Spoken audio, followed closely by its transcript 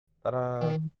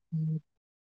Ta-da.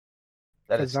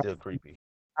 That is Because still creepy.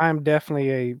 I'm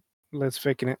definitely a let's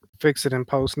fix it in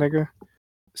post nigga.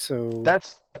 So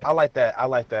I like that. I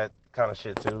like that kind of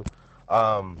shit too.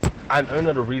 Um, I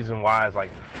know the reason why is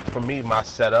like for me, my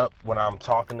setup when I'm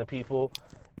talking to people,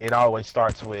 it always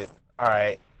starts with, all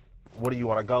right, what do you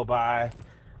want to go by?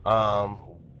 Um,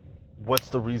 what's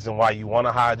the reason why you want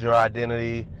to hide your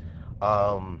identity?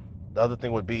 The other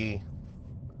thing would be,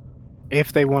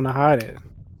 if they want to hide it,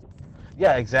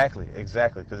 yeah, exactly.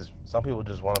 Because some people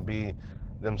just want to be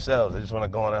themselves. They just want to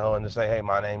go on the hill and just say, hey,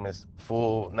 my name is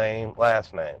full name,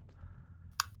 last name.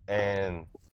 And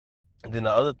then the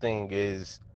other thing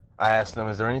is, I asked them,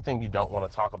 is there anything you don't want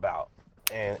to talk about?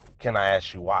 And can I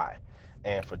ask you why?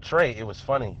 And for Trey, it was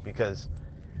funny because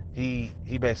he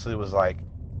basically was like,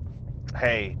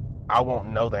 hey, I won't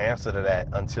know the answer to that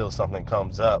until something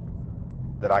comes up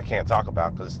that I can't talk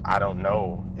about because I don't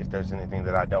know if there's anything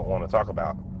that I don't want to talk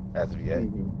about as of yet.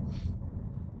 Mm-hmm.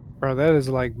 bro, that is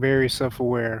like very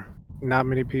self-aware. Not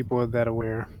many people are that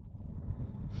aware.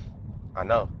 I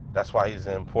know. That's why he's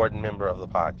an important member of the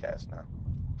podcast now.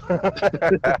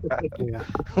 Yeah,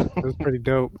 that's pretty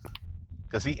dope.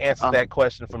 Because he answered Um, that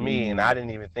question for me, and I mm,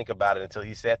 didn't even think about it until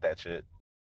he said that shit.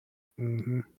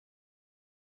 Hmm.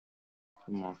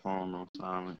 put my phone on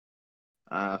silent.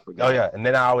 I Oh forgot. yeah, and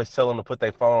then I always tell them to put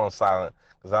their phone on silent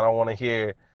because I don't want to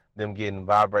hear them getting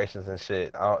vibrations and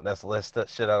shit. That's less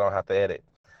shit I don't have to edit.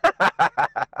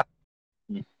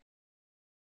 Mm.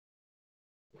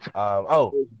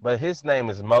 Oh, but his name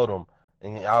is Modem,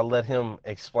 and I'll let him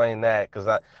explain that because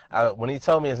when he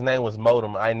told me his name was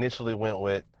Modem, I initially went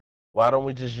with, why don't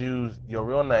we just use your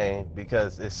real name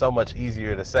because it's so much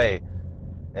easier to say,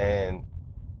 and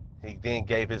he then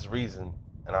gave his reason,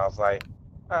 and I was like,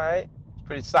 all right, it's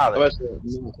pretty solid.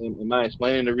 Am I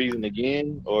explaining the reason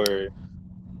again, or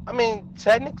I mean,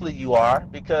 technically you are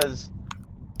because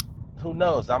who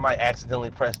knows? I might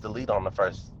accidentally press delete on the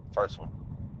first one.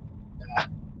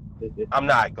 I'm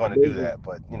not going to do basically, that,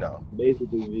 but you know.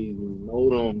 basically the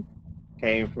modem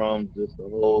came from just the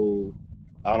whole.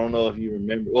 I don't know if you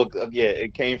remember. Well, yeah,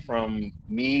 it came from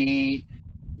me,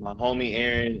 my homie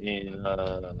Aaron,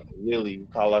 and Willie. We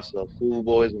call ourselves Food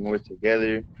Boys when we're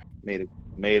together. Made a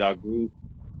made our group.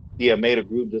 Yeah, made a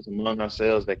group just among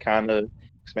ourselves that kind of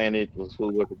expanded was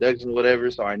Food Boy Productions or whatever.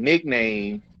 So our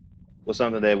nickname was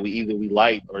something that we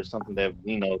liked or something that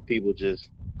people just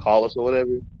call us or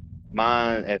whatever.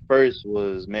 Mine at first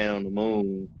was Man on the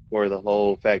Moon for the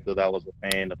whole fact that I was a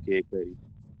fan of Kid Cudi,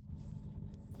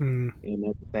 Mm. and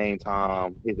at the same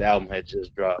time his album had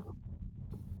just dropped,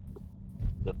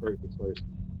 the first.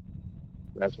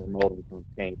 That's where Molding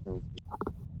came from.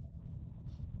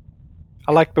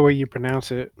 I like the way you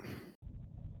pronounce it.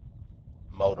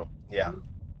 Modem. Yeah.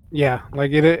 Yeah,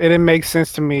 like it didn't make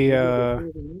sense to me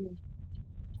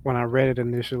when I read it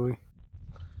initially.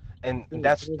 And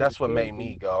that's what made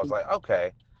me go. I was like,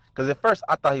 okay, because at first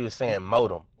I thought he was saying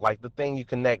modem, like the thing you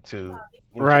connect to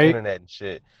with your Right? internet and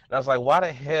shit. And I was like, why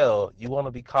the hell you want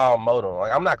to be called modem?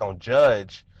 Like I'm not gonna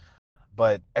judge,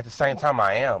 but at the same time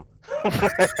I am.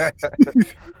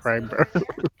 Right, bro.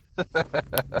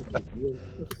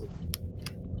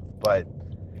 But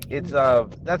it's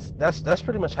that's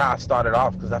pretty much how I started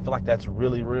off because I feel like that's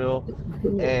really real,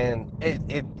 and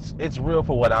it's real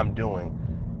for what I'm doing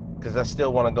because I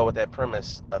still want to go with that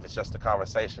premise of it's just a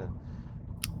conversation.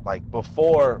 Like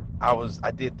before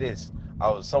I did this.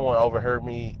 Someone overheard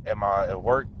me at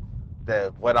work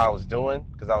that what I was doing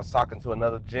because I was talking to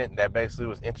another gent that basically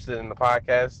was interested in the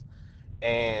podcast,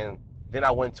 and then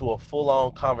I went to a full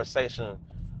on conversation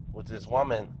with this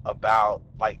woman about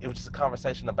like it was just a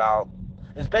conversation about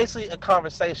it's basically a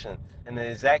conversation and the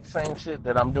exact same shit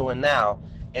that I'm doing now,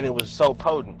 and it was so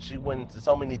potent. She went into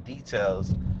so many details,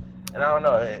 and I don't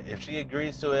know if she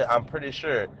agrees to it. I'm pretty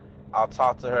sure I'll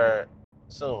talk to her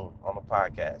soon on the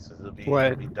podcast. It'll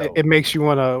What? be It, dope, it makes you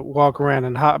want to walk around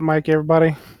and hot mic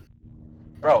everybody?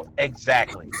 bro.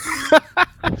 Exactly.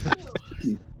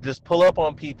 Just pull up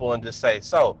on people and just say,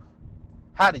 "So,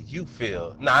 how do you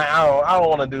feel?" No, I don't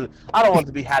want to do. I don't want it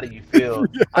to be how do you feel.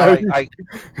 I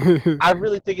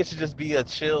really think it should just be a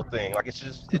chill thing. Like it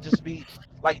just be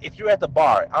like if you're at the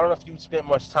bar. I don't know if you spent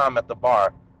much time at the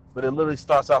bar, but it literally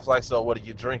starts off like, "So, what are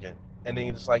you drinking?" And then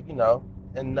you're just like,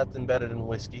 and nothing better than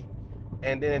whiskey.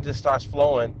 And then it just starts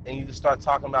flowing, and you just start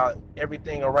talking about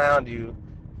everything around you,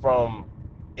 from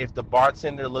if the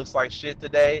bartender looks like shit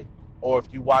today, or if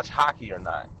you watch hockey or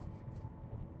not.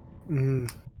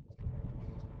 Mm. And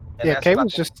Yeah, that's Kay what I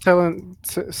was think.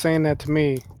 just saying that to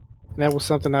me. And that was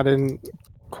something I didn't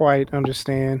quite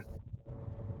understand.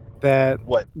 That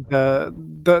What? the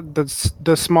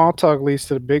the small talk leads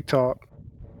to the big talk.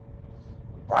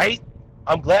 Right?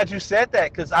 I'm glad you said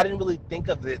that because I didn't really think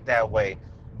of it that way.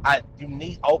 You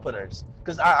need openers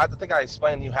because I think I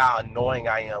explained to you how annoying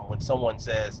I am when someone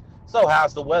says, "So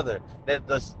how's the weather?"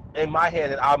 In my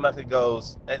head it automatically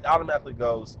goes,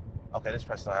 okay, this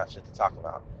person don't have shit to talk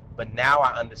about. But now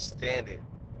I understand it.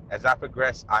 As I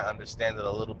progress, I understand it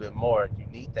a little bit more. You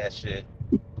need that shit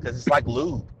because it's like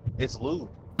lube. It's lube.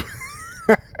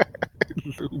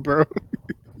 Bro,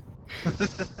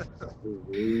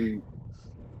 Mhm.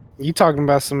 you talking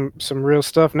about some real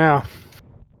stuff now?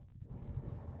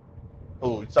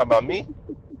 Oh, you talking about me?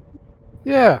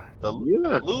 Yeah. The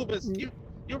Yeah. lube is you.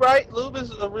 You're right. Lube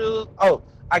is a real. Oh,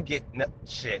 I get no,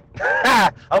 shit.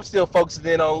 I'm still focusing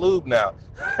in on lube now.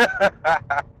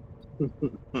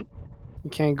 You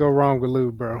can't go wrong with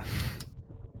lube, bro.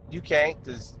 You can't,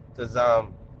 cause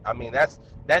I mean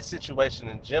that situation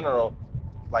in general.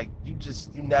 Like you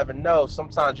never know.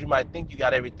 Sometimes you might think you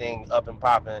got everything up and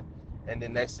popping, and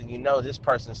then next thing you know, this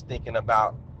person's thinking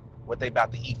about what they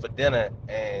about to eat for dinner,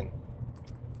 and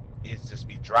it's just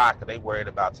be dry because they worried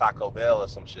about Taco Bell or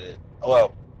some shit.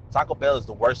 Well, Taco Bell is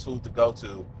the worst food to go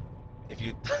to if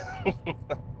you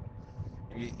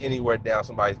if you anywhere down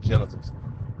somebody's genitals.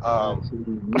 See,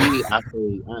 me, I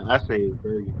say it's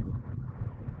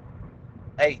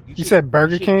Hey, You said you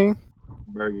Burger should King.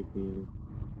 Burger King.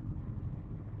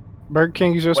 Burger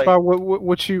King is your wait. spot.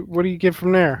 What do you get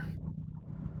from there?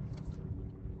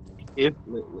 If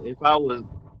I was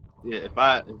yeah if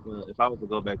I was to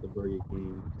go back to Burger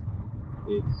King,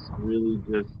 it's really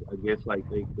just I guess like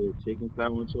their chicken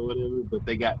sandwich or whatever, but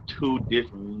they got two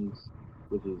different ones,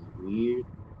 which is weird.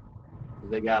 'Cause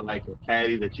they got like a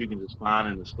patty that you can just find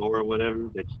in the store or whatever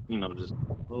that just we gonna just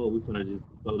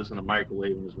throw this in the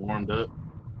microwave and it's warmed up.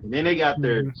 And then they got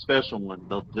their Hmm. special one,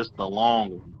 just the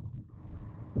long one.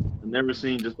 I've never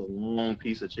seen just a long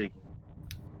piece of chicken.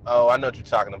 Oh, I know what you're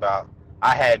talking about.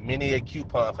 I had many a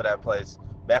coupon for that place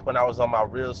back when I was on my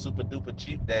real super duper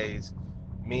cheap days.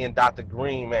 Me and Dr.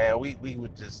 Green, man, we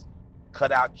would just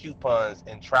cut out coupons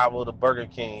and travel to Burger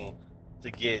King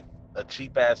to get a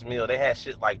cheap ass meal. They had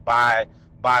shit like buy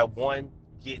one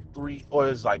get three, or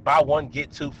it's like buy one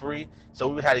get two free. So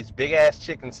we had these big ass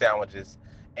chicken sandwiches,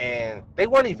 and they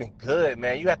weren't even good,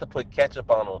 man. You have to put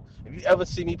ketchup on them. If you ever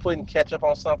see me putting ketchup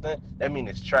on something, that means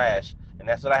it's trash, and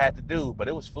that's what I had to do. But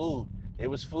it was food. It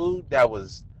was food that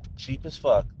was cheap as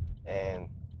fuck, and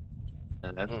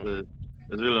And that's mm,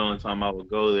 that's really the only time I would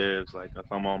go there. It's like if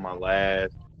I'm on my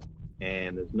last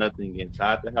and there's nothing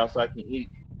inside the house I can eat.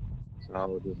 So I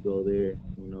would just go there.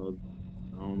 I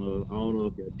don't know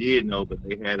if y'all did know, but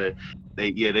they had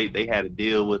a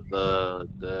deal with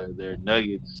their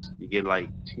nuggets. You get like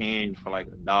 10 for like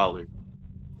 $1,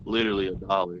 literally $1.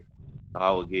 So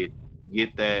I would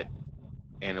get that,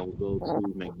 and it would go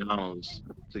to McDonald's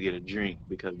to get a drink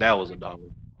because that was $1.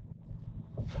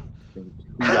 And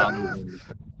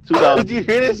 $2 did you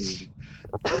hear this?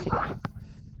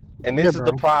 And Yeah, this is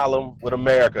the bro. problem with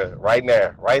America right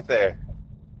there, right there.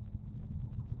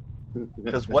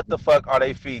 Because what the fuck are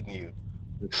they feeding you?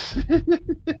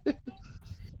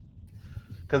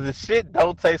 Because the shit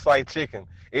don't taste like chicken.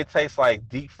 It tastes like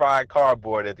deep fried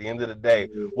cardboard at the end of the day.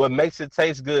 What makes it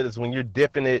taste good is when you're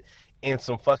dipping it in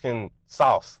some fucking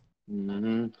sauce.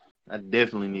 hmm I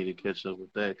definitely need to catch up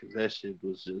with that because that shit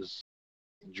was just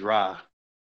dry.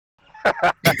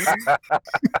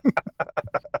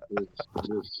 It's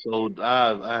so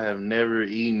I have never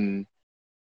eaten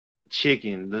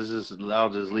chicken. I'll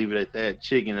just leave it at that.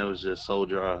 Chicken, it was just so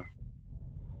dry.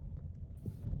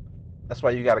 That's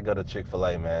why you got to go to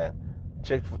Chick-fil-A, man.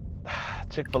 Chick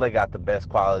Chick-fil-A got the best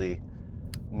quality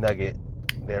nugget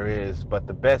there is, but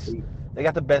they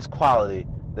got the best quality.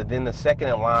 But then the second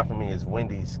in line for me is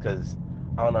Wendy's because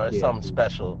I don't know, there's Yes. something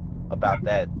special about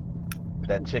that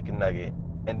chicken nugget.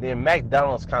 And then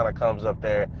McDonald's kind of comes up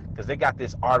there because they got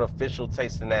this artificial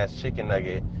tasting ass chicken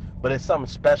nugget, but it's something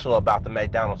special about the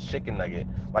McDonald's chicken nugget.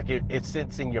 Like it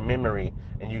sits in your memory,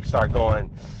 and you start going,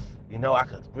 I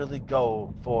could really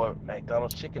go for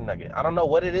McDonald's chicken nugget. I don't know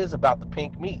what it is about the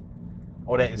pink meat,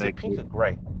 or that is it Like pink or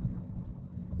gray?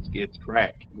 it's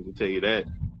crack. I can tell you that.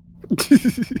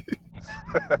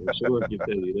 For sure, I can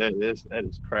tell you that. That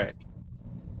is crack.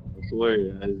 I swear.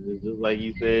 It's just like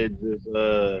you said.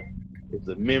 It's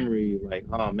a memory. Like,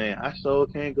 oh man, I sure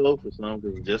can't go for some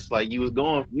because just like you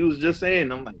was just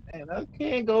saying. I'm like, man, I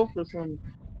can't go for some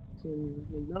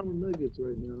McDonald's nuggets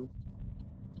right now.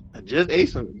 I just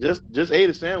ate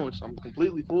a sandwich. I'm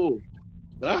completely full,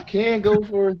 but I can go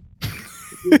for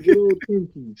this good old 10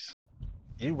 piece.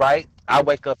 You right. I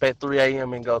wake up at 3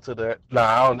 a.m. and go to the. No,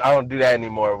 I don't do that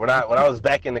anymore. When I was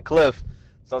back in the cliff,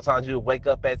 Sometimes you would wake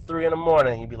up at 3 in the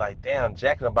morning and you'd be like, damn,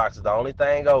 Jack in the Box is the only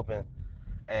thing open.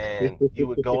 And you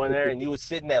would go in there and you would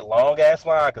sit in that long ass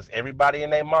line because everybody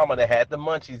and their mama that had the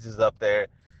munchies is up there.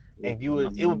 And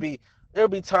there would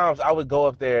be times I would go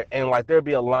up there and like there'd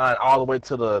be a line all the way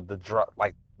to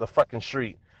the fucking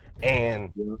street,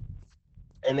 and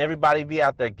everybody be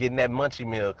out there getting that munchie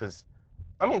meal because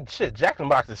I mean shit, Jack in the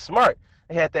Box is smart.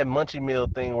 They had that munchie meal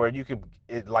thing where you could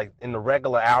like in the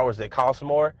regular hours it cost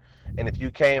more, and if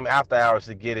you came after hours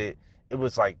to get it, it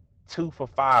was like 2 for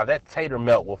 $5. That tater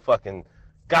melt will fucking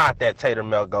God, that tater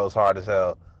melt goes hard as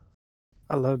hell.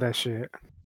 I love that shit.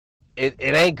 It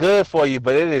ain't good for you,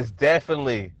 but it is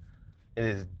definitely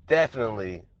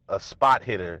a spot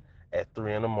hitter at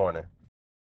 3 in the morning.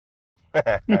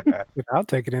 I'll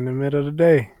take it in the middle of the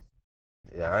day.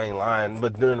 Yeah, I ain't lying.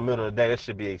 But during the middle of the day, it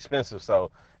should be expensive.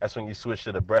 So that's when you switch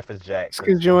to the breakfast jack. It's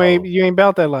because you ain't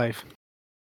about that life.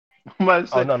 Oh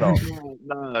no.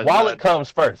 Wallet comes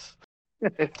first.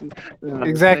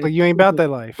 Exactly. You ain't about that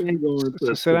life. Ain't going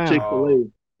to sit down. Chick-fil-A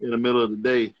in the middle of the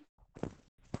day.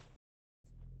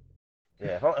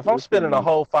 Yeah, if I'm spending a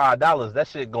whole $5, that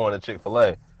shit going to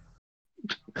Chick-fil-A.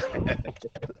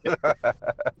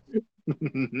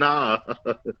 Nah.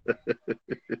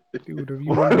 Dude,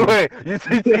 wait, you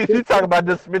talking about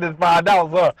just spending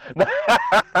 $5, huh?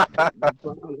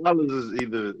 $5 is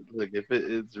either look if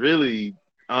it's really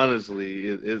honestly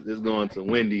it's going to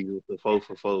Wendy's with the 4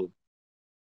 for $4.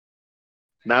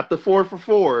 Not the 4 for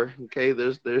 $4. Okay,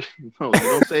 there's no, you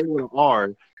don't say it with an R.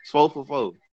 It's 4 for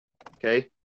 $4. Okay.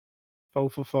 4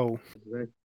 for $4.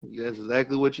 That's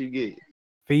exactly what you get.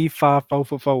 V5 4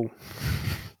 for $4.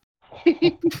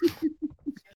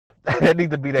 That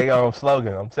needs to be their own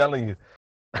slogan. I'm telling you.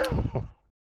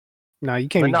 No, you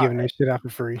can't be giving that shit out for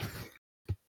free.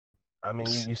 I mean,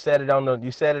 you said it on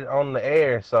the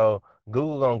air, so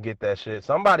Google gonna get that shit.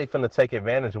 Somebody finna take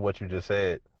advantage of what you just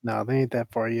said. No, they ain't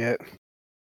that far yet.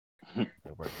 They're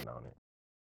working on it.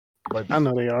 But I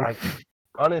know they are. Like,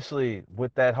 honestly,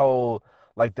 with that whole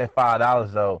like that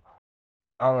 $5 though,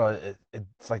 I don't know.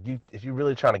 It's like if you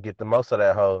really trying to get the most of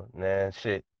that hoe, man,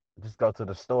 shit, just go to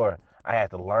the store. I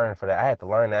had to learn for that. I had to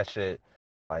learn that shit.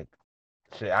 Like,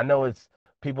 shit, I know it's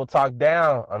people talk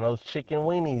down on those chicken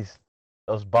weenies,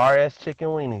 those bar ass chicken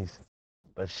weenies,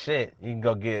 but shit, you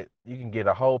can get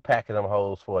a whole pack of them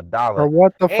hoes for $1. Or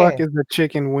what the fuck is a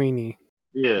chicken weenie?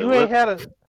 Yeah, you ain't had a.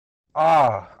 Oh,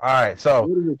 all right. So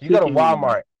you go to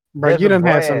Walmart. Bro, you done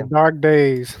had some dark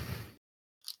days.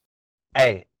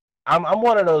 Hey, I'm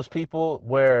one of those people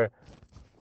where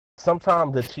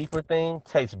sometimes the cheaper thing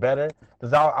tastes better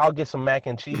because I'll get some mac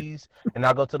and cheese and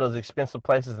I'll go to those expensive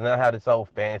places and they'll have this old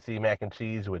fancy mac and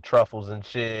cheese with truffles and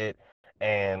shit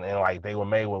and like they were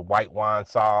made with white wine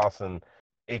sauce and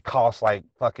it costs like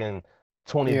fucking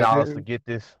 $20 to get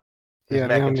this mac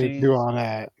they don't and need cheese. To do all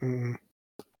that. Mm.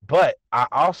 But I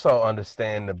also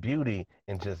understand the beauty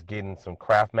in just getting some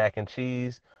Kraft mac and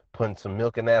cheese, putting some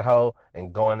milk in that hoe,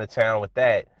 and going to town with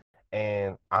that.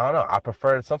 And I don't know.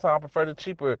 Sometimes I prefer the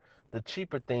cheaper. The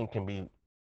cheaper thing can be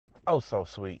so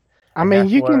sweet. I mean,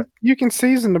 you can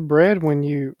season the bread when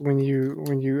you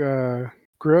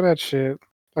grill that shit.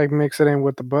 Like mix it in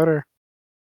with the butter.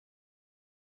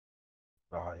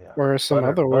 Oh yeah. Or some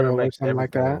other oil or something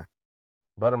like that.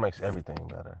 Butter makes everything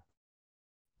better.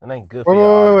 It ain't good for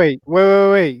you.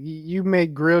 Wait. You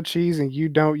make grilled cheese and you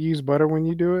don't use butter when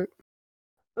you do it?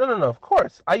 No. Of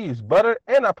course, I use butter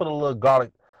and I put a little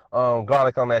garlic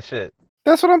on that shit.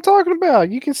 That's what I'm talking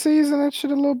about. You can season that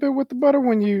shit a little bit with the butter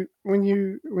when you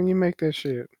make that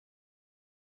shit.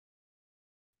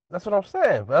 That's what I'm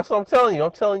saying. That's what I'm telling you.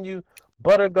 I'm telling you,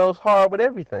 butter goes hard with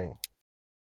everything.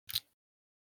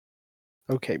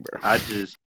 Okay, bro. I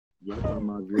just on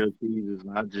my grilled cheeses.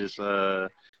 I just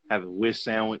have a wish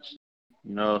sandwich.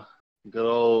 You know, good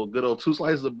old 2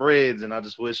 slices of breads, and I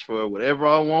just wish for whatever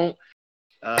I want.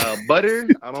 Butter.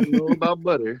 I don't know about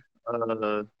butter.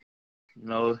 You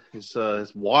know,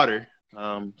 it's water.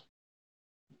 You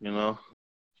know,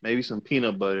 maybe some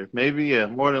peanut butter. Maybe, yeah,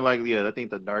 more than likely, yeah. I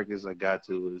think the darkest I got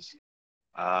to was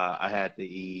I had to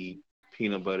eat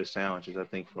peanut butter sandwiches, I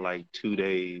think, for like 2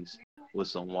 days with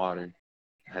some water.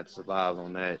 I had to survive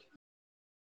on that.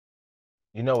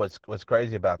 You know what's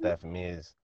crazy about that for me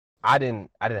is I didn't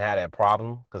have that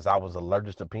problem because I was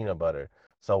allergic to peanut butter.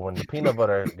 So when the peanut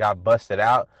butter got busted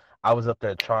out, I was up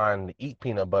there trying to eat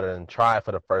peanut butter and try it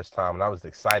for the first time, and I was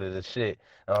excited as shit.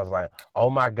 And I was like, "Oh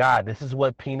my god, this is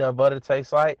what peanut butter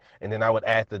tastes like." And then I would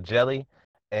add the jelly,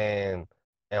 and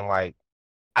like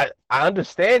I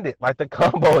understand it. Like the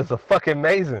combo is a fucking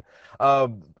amazing.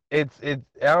 It's I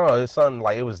don't know. It's something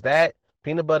like it was that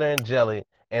peanut butter and jelly,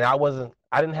 and I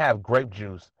didn't have grape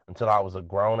juice until I was a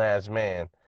grown ass man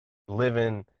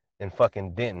living in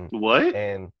fucking Denton. What?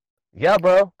 And yeah,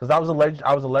 bro, because I was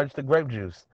allergic to grape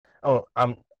juice. Oh,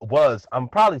 I'm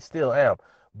probably still am,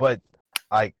 but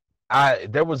like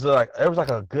there was like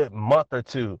a good month or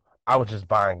two I was just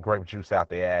buying grape juice out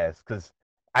the ass because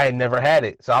I had never had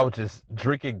it, so I was just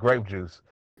drinking grape juice,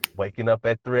 waking up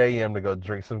at 3 a.m. to go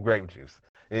drink some grape juice.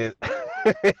 It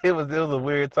it was a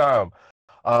weird time.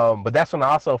 But that's when I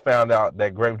also found out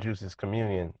that grape juice is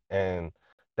communion, and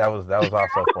that was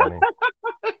also funny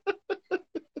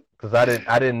because I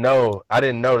didn't know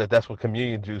that that's what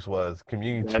communion juice was.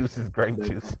 Communion That's, juice is grape that's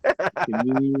juice.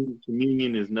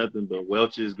 communion is nothing but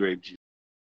Welch's grape juice.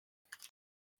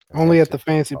 Only That at the shit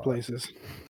was fancy hard. places.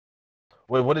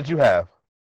 Wait, what did you have?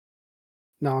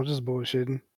 No, I'm just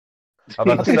bullshitting. I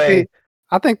was I about to think say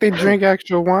I think they drink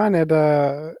actual wine at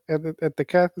the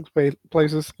Catholic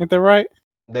places. Ain't that right?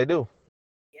 they do.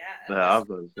 I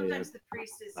was going to say,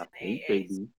 I think they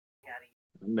do.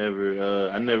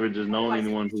 I never just known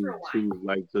anyone who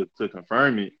like to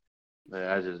confirm it. But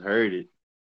I just heard it.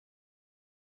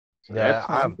 So Yeah,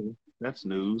 that's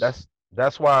news.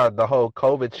 that's why the whole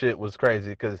COVID shit was crazy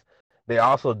because they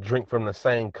also drink from the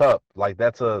same cup. Like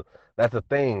that's a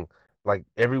thing. Like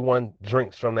everyone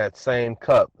drinks from that same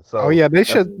cup. Oh So yeah,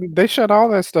 That's, they shut all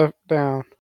that stuff down.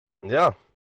 yeah,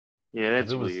 yeah, 'cause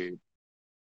that's weird.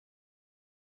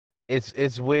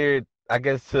 it's weird. I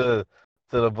guess to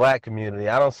the black community.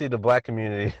 I don't see the black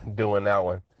community doing that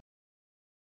one.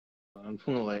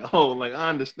 I'm like, oh, like I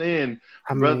understand,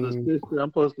 I brother, mean, sister. I'm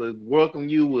supposed to welcome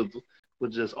you with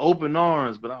just open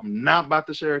arms, but I'm not about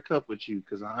to share a cup with you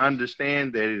because I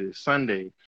understand that it is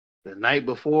Sunday, the night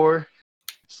before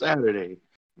Saturday.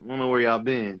 I don't know where y'all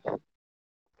been.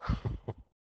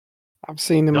 I've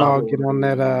seen them Y'all all know get what on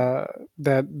I'm doing.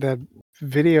 that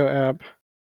video app,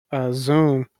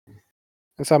 Zoom.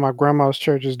 That's how my grandma's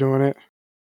church is doing it.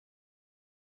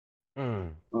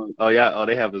 Mm. Oh yeah. Oh,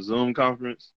 they have a Zoom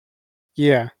conference.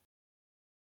 Yeah,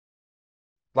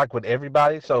 Like with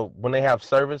everybody. So when they have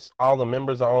service, all the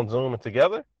members are on Zoom and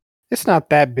together. it's not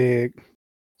that big,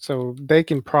 so they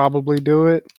can probably do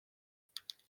it.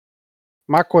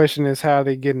 My question is how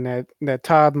they getting that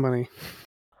tithe money.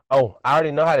 Oh, I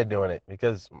already know how they're doing it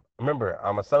because remember,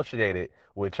 I'm associated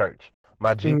with church.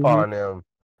 My Hmm. GPA and them,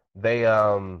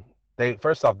 they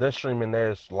first off they're streaming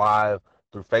theirs live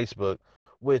through Facebook,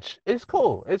 which is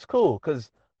cool. It's cool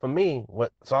because for me,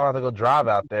 so I don't have to go drive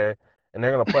out there, and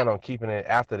they're gonna plan on keeping it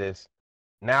after this.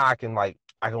 Now I can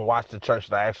watch the church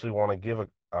that I actually want to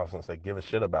I was gonna say give a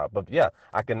shit about, but yeah,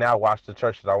 I can now watch the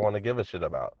church that I want to give a shit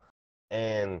about,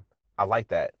 and I like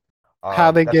that.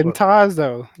 How they That's getting what tithes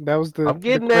though? That was the I'm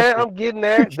getting there. question. I'm getting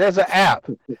there. There's an app.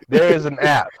 There is an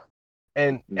app,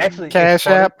 and Mm. actually, it's Cash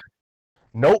funny. app.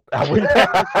 Nope, I would.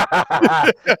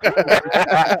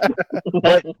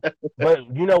 but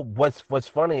but you know what's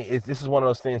funny is this is one of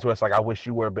those things where it's like I wish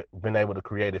you were been able to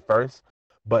create it first.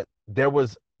 But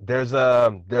there's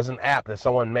an app that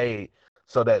someone made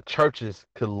so that churches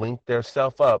could link their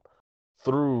stuff up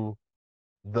through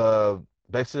the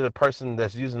basically the person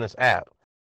that's using this app.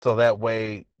 So that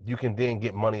way you can then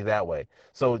get money that way.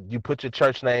 So you put your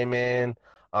church name in,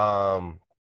 um,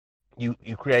 you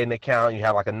create an account, you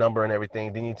have like a number and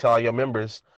everything, then you tell your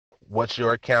members what's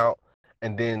your account,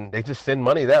 and then they just send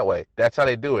money that way. That's how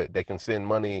they do it. They can send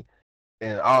money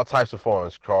in all types of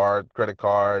forms, card, credit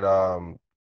card.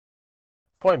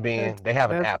 Point That's being, they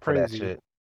have an that's app for that crazy. shit.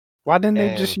 Why didn't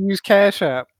they just And use Cash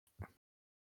App?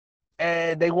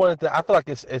 they wanted to. I feel like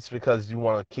it's because you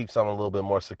want to keep something a little bit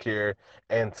more secure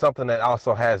and something that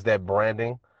also has that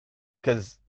branding.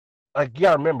 Because like you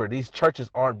gotta remember, these churches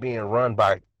aren't being run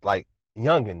by like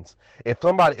youngins. If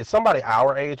somebody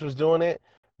our age was doing it,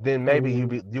 then maybe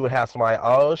Mm. you would have somebody.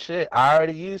 Oh shit! I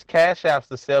already used Cash Apps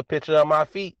to sell pictures of my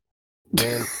feet.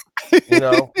 Then you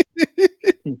know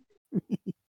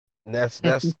that's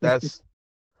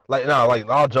like no, like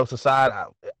all jokes aside,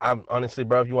 I'm honestly,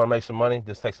 bro. If you want to make some money,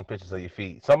 just take some pictures of your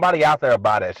feet. Somebody out there will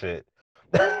buy that shit.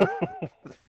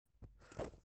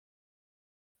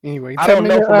 Anyway, I don't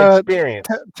know from experience.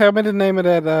 tell me the name of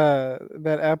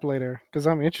that app later because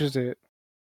I'm interested.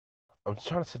 I'm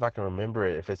trying to see if I can remember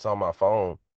it if it's on my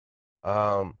phone.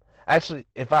 Um, actually,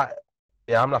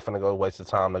 yeah, I'm not gonna go waste the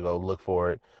time to go look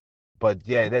for it. But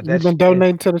yeah, You've been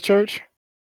donating to the church?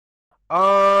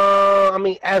 I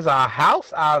mean, as a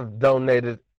house, I've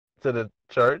donated to the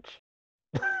church.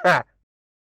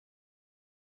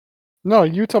 No,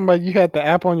 you talking about you had the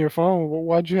app on your phone.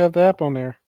 Why'd you have the app on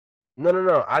there?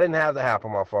 No, I didn't have the app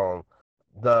on my phone.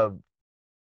 The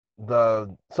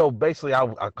so basically, I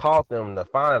called them to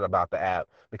find out about the app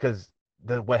because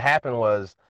what happened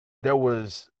was there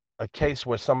was a case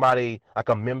where somebody, like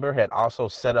a member, had also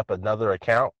set up another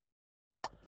account,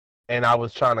 and I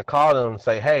was trying to call them and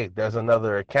say, hey, there's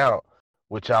another account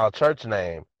with y'all church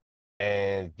name,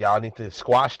 and y'all need to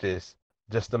squash this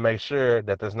just to make sure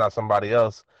that there's not somebody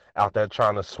else out there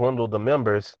trying to swindle the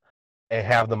members and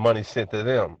have the money sent to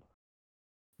them.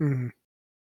 Mm-hmm.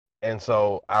 And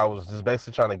so I was just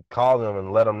basically trying to call them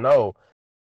and let them know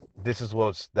that's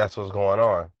what's going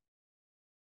on.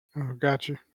 Oh,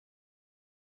 gotcha.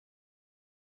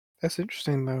 That's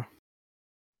interesting, though.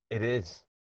 It is,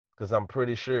 because I'm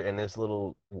pretty sure in this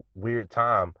little weird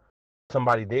time,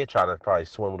 somebody did try to probably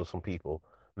swindle some people,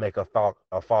 make a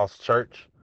false church,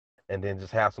 and then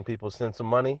just have some people send some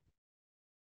money.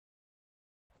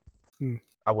 Hmm.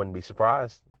 I wouldn't be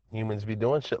surprised. Humans be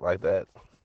doing shit like that.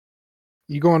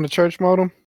 You going to church,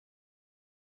 Modem?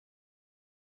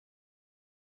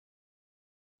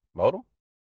 Modem?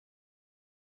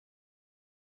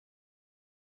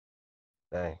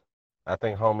 Dang. I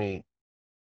think homie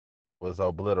was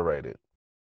obliterated.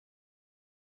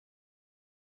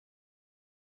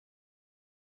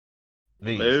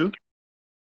 Vz. Hello?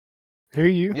 Hear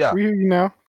you. Yeah. We hear you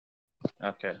now.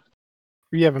 Okay.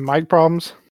 We having mic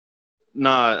problems?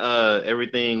 Nah,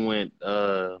 everything went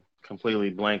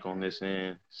completely blank on this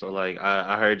end. So like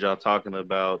I heard y'all talking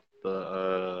about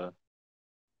the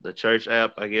church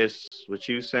app, I guess what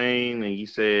you saying, and you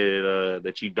said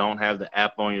that you don't have the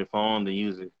app on your phone, then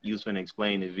you was finna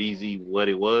explain to VZ what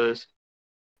it was,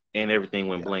 and everything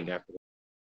went Yeah. blank after that.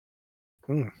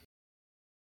 Hmm.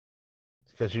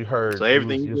 Because you heard So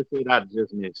everything you just said I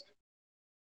just missed.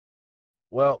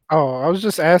 well, Oh, I was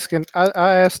just asking. I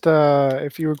asked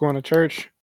if you were going to church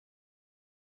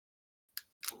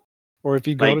or if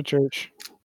you go to Like church.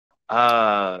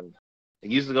 I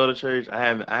used to go to church. I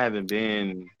haven't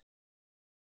been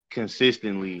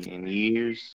consistently in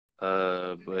years.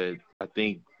 But I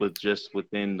think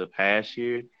within the past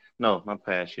year, no, not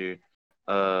past year,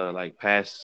 like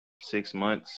past 6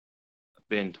 months, I've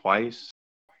been twice.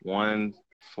 One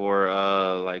for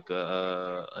like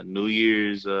a New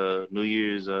Year's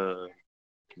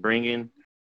bringing.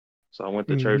 So I went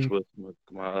to church Mm-hmm. with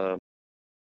my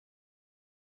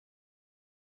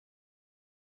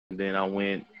and then I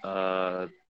went I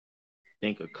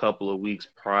think a couple of weeks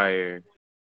prior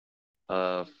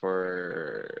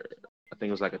for I think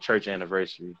it was like a church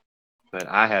anniversary. But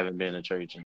I haven't been to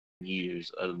church in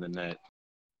years other than that.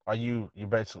 are you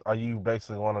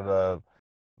basically one of the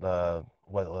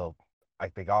what well,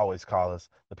 like they always call us,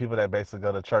 the people that basically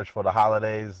go to church for the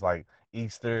holidays, like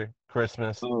Easter,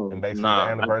 Christmas, and Oh basically the nah,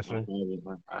 anniversary?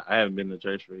 I haven't been to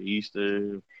church for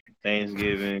Easter,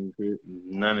 Thanksgiving,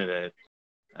 none of that.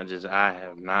 I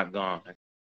have not gone.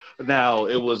 Now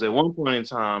it was at one point in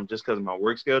time just because of my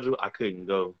work schedule, I couldn't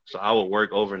go. So I would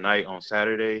work overnight on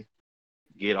Saturday,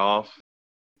 get off,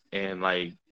 and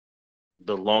like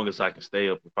the longest I can stay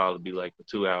up would probably be like for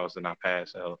 2 hours, and I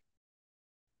pass out.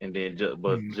 And then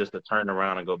just to turn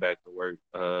around and go back to work,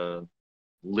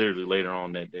 literally later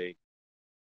on that day.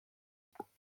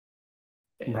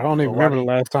 Bro, I And don't So even why do remember the you?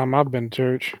 last time I've been to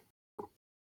church.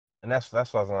 And that's what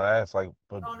I was gonna ask. Like,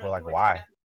 but like, why?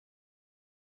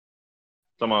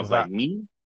 talking about Because I like me,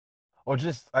 or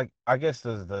just like I guess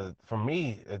the for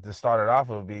me to start it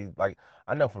off it would be like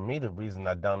I know for me the reason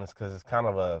I done is because it's kind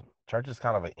of a church is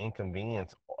kind of an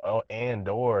inconvenience and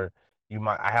or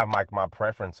I have my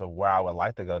preference of where I would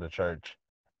like to go to church,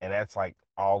 and that's like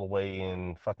all the way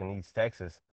in fucking East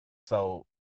Texas. So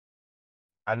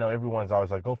I know everyone's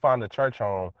always like, go find a church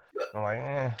home. I'm like,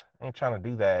 I ain't trying to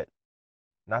do that.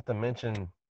 Not to mention,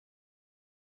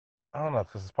 I don't know,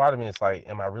 because part of me is like,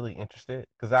 am I really interested?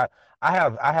 Because I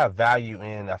have value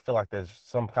in. I feel like there's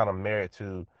some kind of merit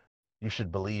to you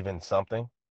should believe in something.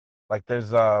 Like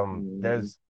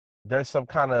mhm. there's some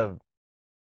kind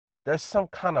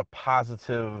of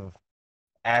positive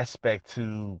aspect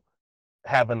to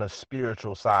having a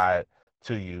spiritual side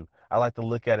to you. I like to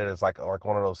look at it as like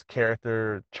one of those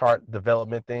character chart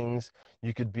development things.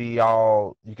 You could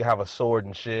have a sword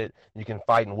and shit. You can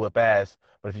fight and whip ass,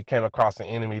 but if you came across an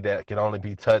enemy that can only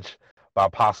be touched by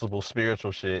possible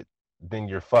spiritual shit, then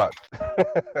you're fucked.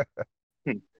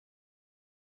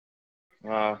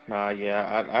 Yeah,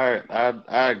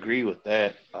 I agree with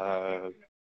that.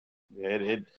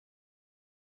 Yeah,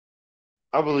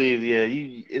 I believe, yeah,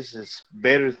 it's just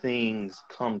better things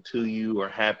come to you or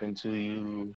happen to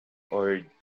you, or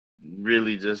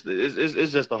really just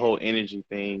it's just the whole energy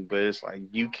thing. But it's like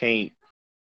you can't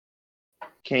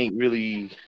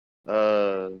really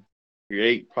uh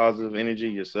create positive energy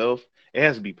yourself. It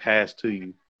has to be passed to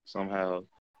you somehow.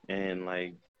 And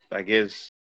like I guess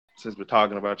since we're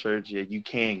talking about church, yeah, you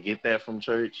can get that from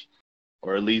church.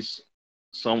 or at least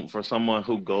for someone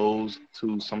who goes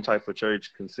to some type of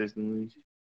church consistently,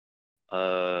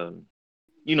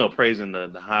 praising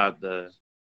the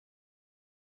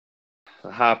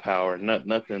high power,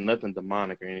 nothing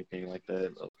demonic or anything like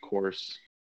that. Of course,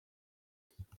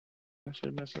 I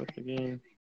should mess up again.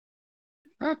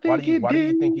 I think it Why do you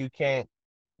did. think you can't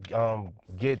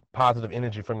get positive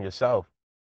energy from yourself?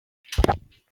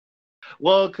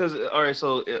 Well, because all right,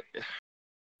 so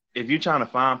if you're trying to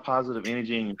find positive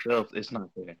energy in yourself, it's not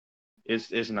there.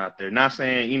 It's not there. Not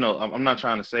saying, I'm not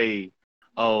trying to say,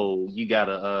 oh, you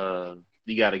gotta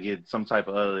get some type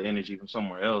of other energy from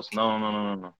somewhere else. No, no,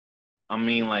 no, no, no. I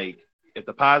mean, like, if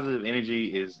the positive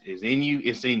energy is in you,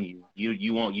 it's in you.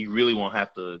 You really won't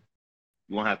have to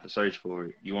search for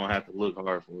it. You won't have to look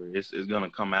hard for it. It's gonna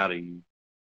come out of you.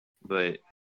 But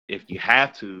if you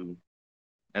have to,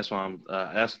 that's what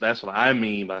that's what I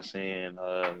mean by saying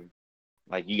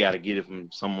like you got to get it from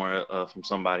somewhere, from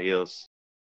somebody else.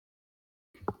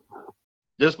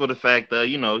 Just for the fact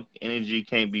that energy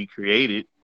can't be created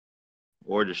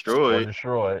or destroyed.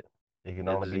 It can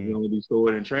It only can be. only be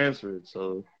stored and transferred.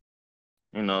 So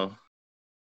you know,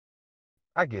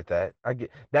 I get that.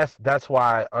 That's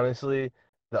why honestly,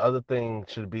 the other thing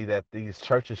should be that these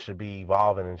churches should be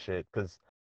evolving and shit. Because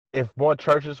if more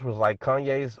churches was like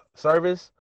Kanye's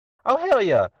service, oh hell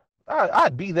yeah,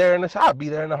 I'd be there in this. I'd be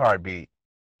there in a heartbeat.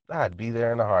 I'd be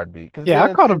there in a heartbeat. Because Yeah, I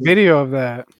then caught a video of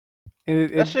that, and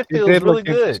that shit it feels did look really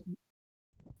good.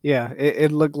 Yeah,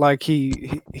 it looked like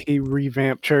he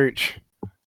revamped church.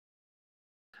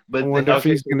 I but wonder if okay,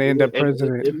 he's so gonna end up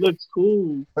president. it looks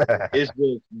cool. It's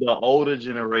just the older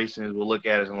generations will look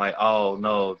at it and like, oh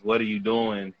no, what are you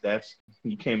doing?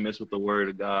 You can't mess with the word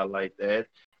of God like that.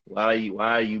 Why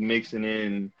are you mixing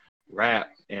in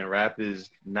rap, and rap is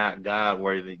not God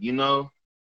worthy,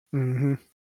 Hmm.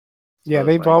 Yeah, So it's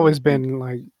they've like always been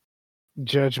like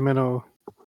judgmental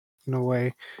in a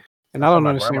way, and I That's how don't my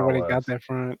understand grandma where they got was. that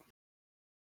from.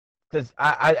 Because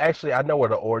I actually I know where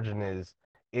the origin is.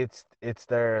 It's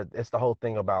the whole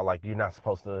thing about like you're not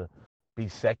supposed to be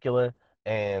secular,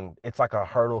 and it's like a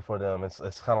hurdle for them. It's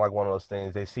kind of like one of those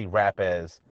things they see rap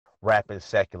is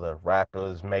secular. Rap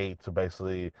is made to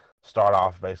basically start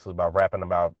off basically by rapping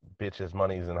about bitches,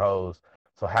 monies, and hoes.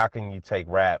 So how can you take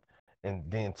rap and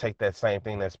then take that same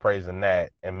thing that's praising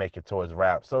that and make it towards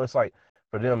rap? So it's like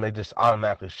for them they just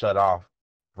automatically shut off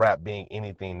rap being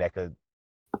anything that could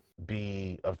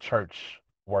be of church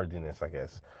worthiness, I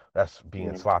guess. That's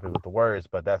being yeah. sloppy with the words,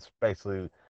 but that's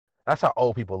how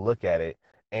old people look at it.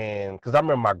 And because I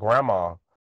remember my grandma,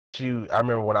 I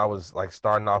remember when I was like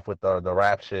starting off with the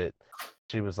rap shit,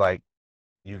 she was like,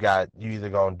 you either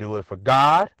gonna do it for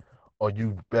God or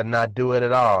you better not do it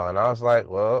at all. And I was like,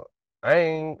 well,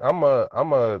 I'm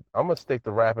a stick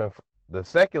to rapping the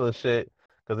secular shit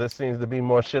because there seems to be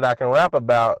more shit I can rap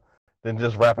about than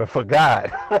just rapping for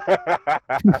God.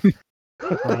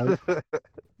 Right.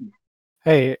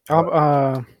 Hey,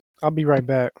 But I'll be right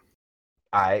back.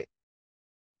 I,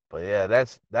 but yeah,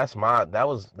 that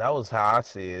was how I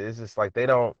see it. It's just like they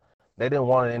didn't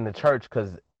want it in the church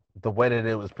because the way that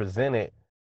it was presented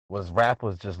was rap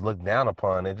was just looked down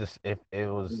upon.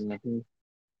 Mm-hmm.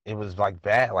 It was like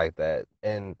bad like that.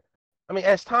 And I mean,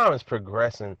 as time is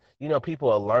progressing,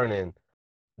 people are learning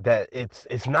that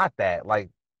it's not that. Like,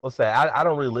 let's say I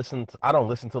don't really I don't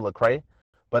listen to Lecrae,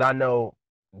 but I know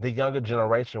the younger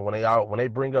generation when they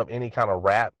bring up any kind of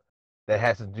rap that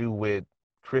has to do with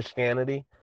Christianity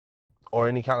or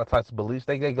any kind of types of beliefs,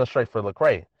 they go straight for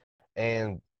Lecrae.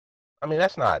 And I mean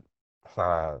that's not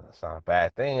a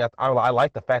bad thing. I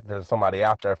like the fact that there's somebody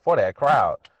out there for that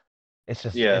crowd. It's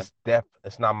just Yeah.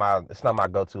 it's not my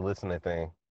go-to listening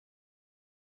thing.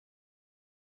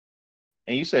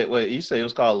 And you say it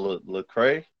was called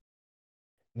Lecrae?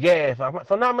 Yeah,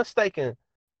 if I'm not mistaken,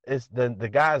 it's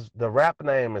the rap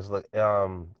name is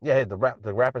yeah,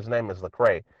 the rapper's name is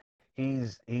Lecrae.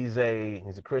 He's a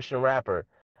Christian rapper.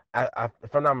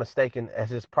 If I'm not mistaken, as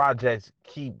his projects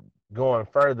keep going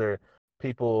further,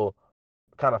 people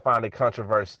kind of find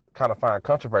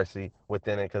controversy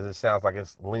within it because it sounds like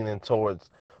it's leaning towards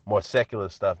more secular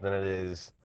stuff than it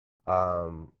is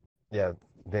um yeah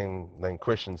than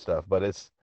Christian stuff. But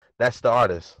that's the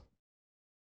artist.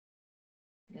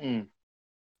 Hmm.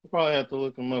 I probably have to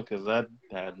look him up because I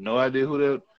had no idea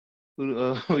who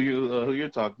you're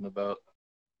talking about.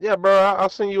 Yeah, bro, I'll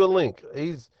send you a link.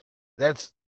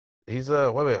 That's he's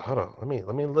wait, hold on.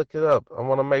 Let me look it up. I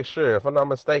want to make sure. If I'm not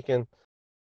mistaken,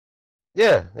 You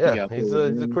yeah, got he's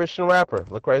a Players. Christian rapper.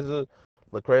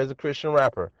 Lecrae's a Christian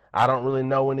rapper. I don't really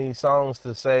know any songs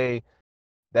to say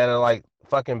that are like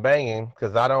fucking banging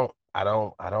because I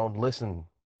don't listen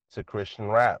to Christian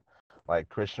rap. Like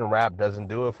Christian rap doesn't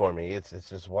do it for me. It's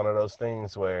just one of those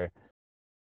things where,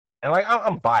 and like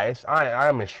I'm biased.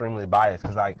 I'm extremely biased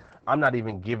because like I'm not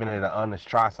even giving it an honest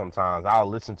try. Sometimes I'll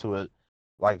listen to it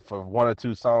like for one or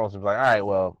two songs and be like, all right,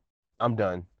 well, I'm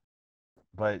done.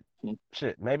 But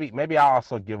shit, maybe I'll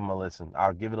also give them a listen.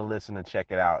 I'll give it a listen and check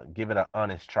it out. Give it an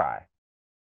honest try.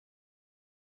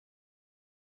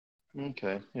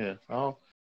 Okay, yeah,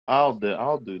 I'll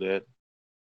do that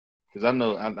because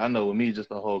I know with me just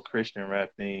the whole Christian rap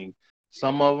thing.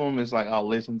 Some of them is like I'll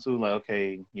listen to like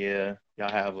okay, yeah,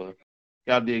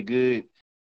 y'all did good.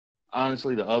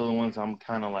 Honestly, the other ones I'm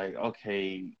kind of like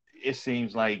okay, it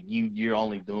seems like you're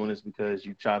only doing this because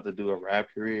you tried to do a rap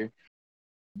career.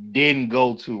 Didn't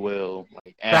go too well,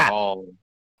 like at Fact. all,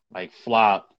 like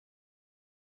flop,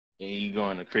 and you go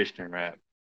into Christian rap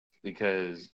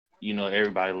because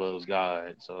everybody loves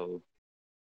God. So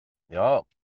Yup.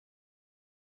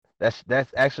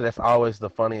 That's always the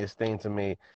funniest thing to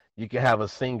me. You can have a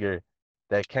singer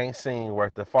that can't sing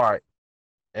worth the fart,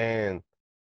 and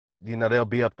they'll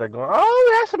be up there going,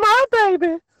 "Oh, that's my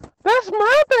baby, that's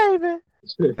my baby."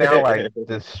 Sound like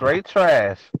the straight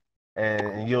trash,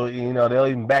 and they'll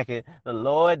even back it. The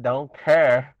Lord don't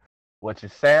care what you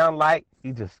sound like;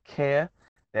 He just care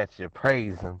that you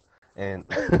praise Him, and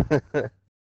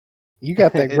You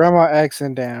got that it's grandma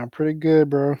accent down pretty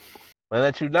good, bro. they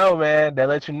let you know, man. They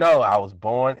let you know I was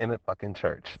born in a fucking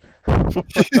church.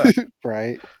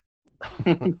 Right.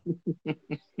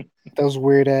 Those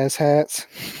weird ass hats.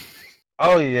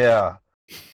 Oh yeah.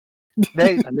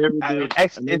 They, I never did. I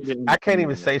never did I can't understand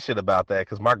even that. say shit about that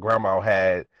because my grandma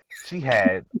had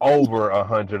over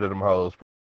 100 of them hoes,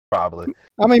 probably.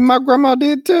 I mean, my grandma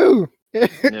did too. Yeah,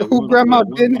 Who grandma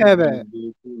one of didn't my have grandmas that?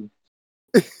 did too.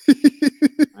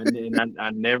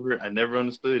 I never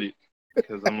understood it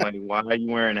because I'm like, why are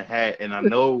you wearing a hat? And I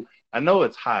know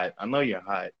it's hot. I know you're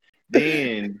hot.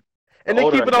 Then the And they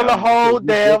older keep I it on the got, I'm like, okay, whole you just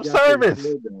damn got your service.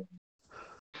 hair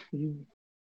done.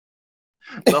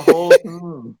 The whole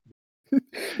time.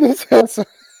 This has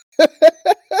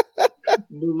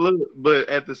But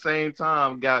at the same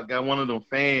time, got one of them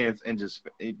fans and just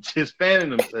fanning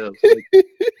themselves. Like,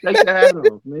 take your hat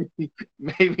off.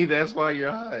 Maybe that's why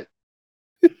you're hot.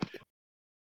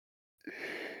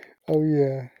 Oh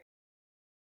yeah.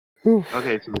 Whew.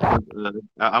 Okay, so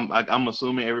I'm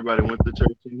assuming everybody went to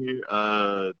church in here.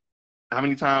 How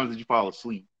many times did you fall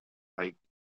asleep? Like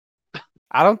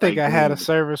I don't think like I had a during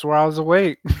service where I was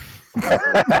awake.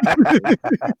 okay.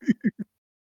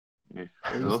 Yeah.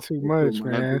 It was Well, too it's still much,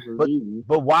 my answer man. for a but reason.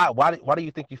 but why do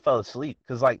you think you fell asleep?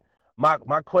 Because like my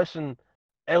question,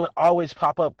 it would always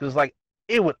pop up because like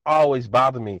it would always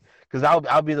bother me because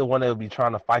I'll be the one that would be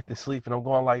trying to fight the sleep and I'm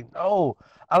going like, no,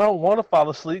 I don't want to fall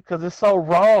asleep because it's so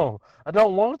wrong. I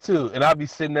don't want to, and I'll be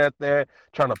sitting out there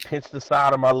trying to pinch the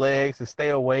side of my legs to stay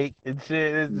awake and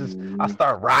shit. It's just I Mm,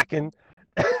 start rocking.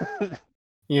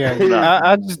 Yeah, nah,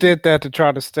 I just did that to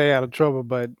try to stay out of trouble,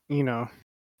 but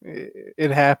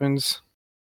it happens.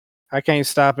 I can't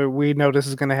stop it. We know this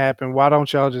is gonna happen. Why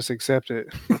don't y'all just accept it?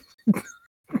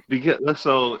 because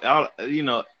so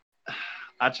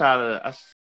I try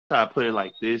to put it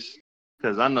like this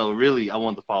because I know really I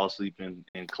want to fall asleep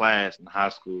in class in high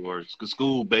school or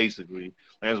school basically.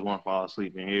 I just want to fall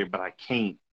asleep in here, but I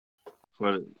can't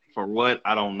for what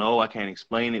I don't know. I can't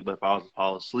explain it. But if I was to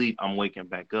fall asleep, I'm waking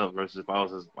back up. Versus if I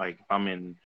was just, like if I'm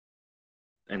in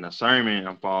a sermon,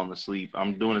 I'm falling asleep.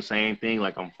 I'm doing the same thing.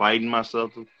 Like I'm fighting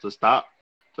myself to stop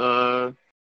uh,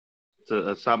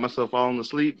 to stop myself falling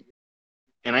asleep,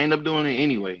 and I end up doing it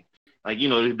anyway. Like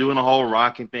they're doing the whole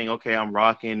rocking thing. Okay, I'm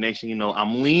rocking. Next thing you know,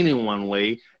 I'm leaning one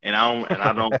way, and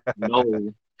I don't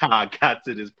know how I got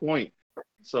to this point.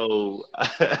 So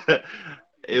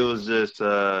it was just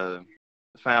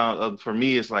found for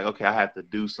me. It's like okay, I have to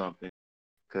do something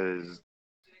because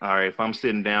all right, if I'm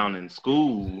sitting down in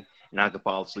school and I can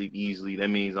fall asleep easily, that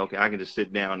means okay, I can just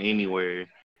sit down anywhere.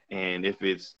 And if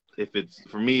it's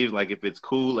for me, like if it's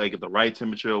cool, like at the right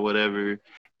temperature or whatever,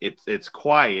 it's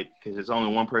quiet because it's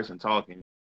only one person talking.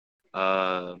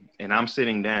 And I'm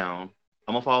sitting down,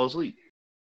 I'm gonna fall asleep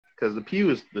because the pew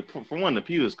is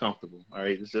comfortable. All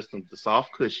right, it's just the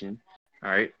soft cushion. All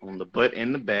right, on the butt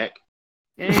and the back,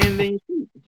 and then you sleep.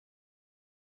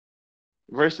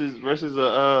 Versus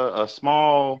a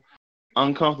small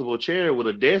uncomfortable chair with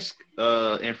a desk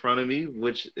in front of me,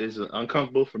 which is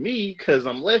uncomfortable for me because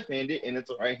I'm left-handed and it's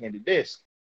a right-handed desk.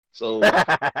 So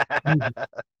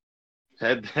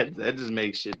that just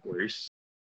makes shit worse.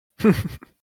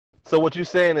 So what you're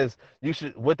saying is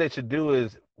what they should do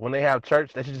is when they have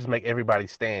church, they should just make everybody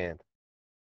stand.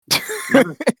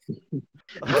 No,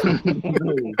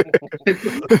 no,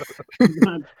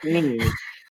 not standing.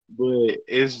 But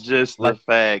it's just the Like,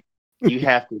 fact you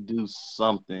have to do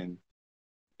something,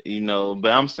 But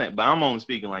I'm only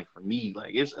speaking like for me.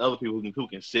 Like it's other people who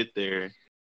can sit there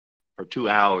for 2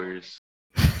 hours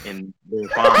and they're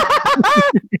fine.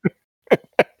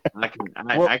 I can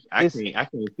well, I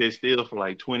can't sit still for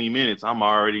like 20 minutes. I'm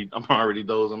already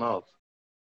dozing off.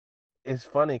 it's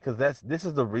funny because this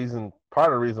is the reason, part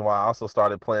of the reason why I also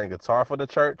started playing guitar for the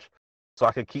church, so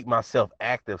I could keep myself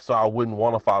active, so I wouldn't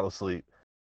want to fall asleep.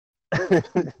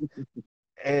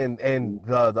 And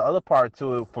the other part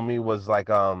to it for me was like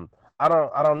I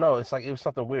don't know, it's like it was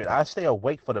something weird. I stay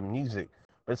awake for the music,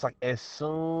 but it's like as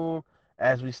soon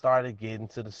as we started getting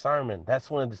to the sermon, that's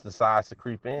when it just decides to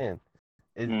creep in.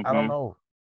 I don't Mm-hmm. know.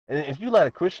 And if you let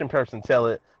a Christian person tell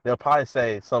it, they'll probably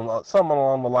say something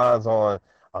along the lines on,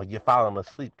 "Oh, you're falling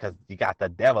asleep because you got the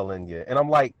devil in you." And I'm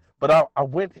like, but I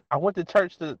went to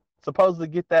church to supposedly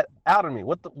get that out of me.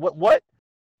 What?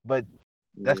 But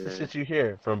that's the Yeah. shit you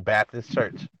hear from Baptist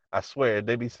church. I swear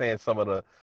they be saying some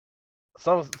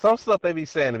stuff they be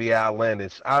saying to be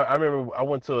outlandish. I remember I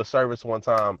went to a service one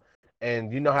time,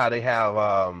 and you know how they have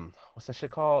what's that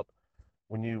shit called?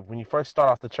 When you first start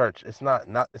off the church, it's not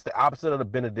it's the opposite of the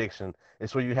benediction.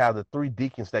 It's where you have the three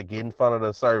deacons that get in front of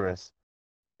the service,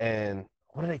 and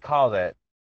what do they call that?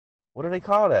 What do they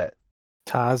call that?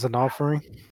 Tithes and offering.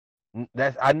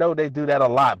 That's, I know they do that a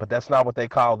lot, but that's not what they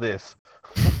call this.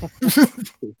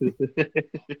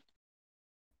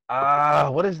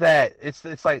 What is that?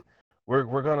 It's like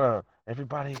we're gonna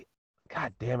everybody.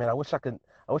 God damn it! I wish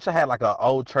I had like an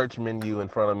old church menu in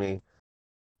front of me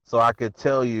so I could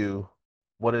tell you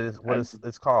what it is. What I,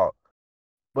 it's called.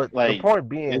 But the like, point is,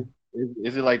 being,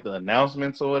 is it like the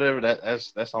announcements or whatever?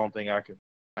 That's the only thing I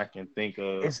can think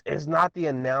of. it's not the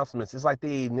announcements. It's like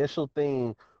the initial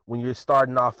thing when you're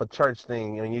starting off a church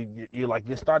thing, and you're like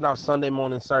you're starting off Sunday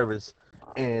morning service,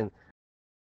 and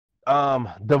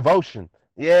devotion.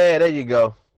 Yeah, there you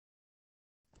go.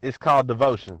 It's called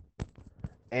devotion.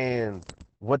 And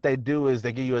what they do is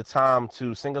they give you a time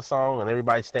to sing a song and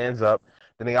everybody stands up.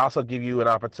 Then they also give you an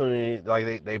opportunity,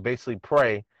 like they basically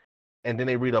pray, and then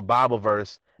they read a Bible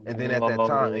verse, and then at that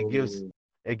time Oh,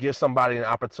 it gives somebody an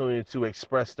opportunity to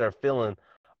express their feeling,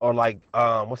 or like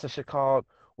what's that shit called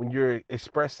when you're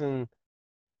expressing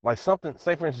like something,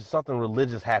 say for instance something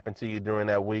religious happened to you during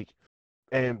that week,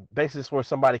 and basically it's where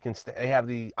somebody can they have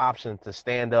the option to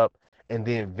stand up and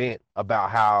then vent about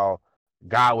how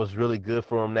God was really good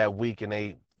for them that week, and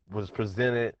they was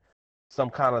presented some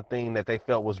kind of thing that they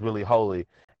felt was really holy.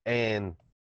 And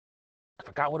I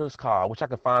forgot what it was called. I wish I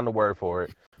could find the word for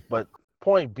it. But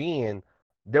point being,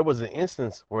 there was an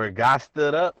instance where a guy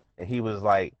stood up and he was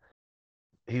like,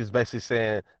 he was basically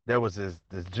saying there was this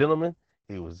gentleman,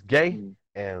 he was gay, mm,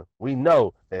 and we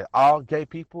know that all gay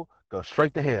people go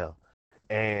straight to hell.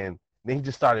 And then he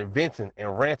just started venting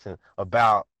and ranting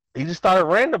about. He just started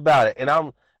ranting about it, and I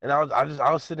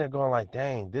was sitting there going like,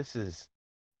 dang, this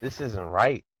isn't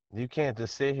right. You can't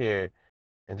just sit here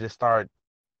and just start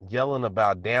yelling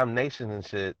about damnation and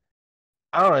shit.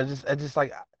 I don't know. It just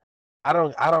like I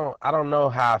don't know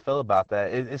how I feel about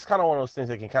that. It's kind of one of those things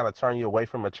that can kind of turn you away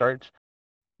from a church.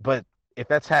 But if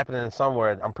that's happening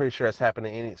somewhere, I'm pretty sure it's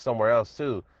happening somewhere else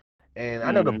too. And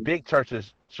I know the mm, big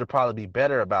churches should probably be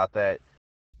better about that.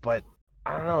 But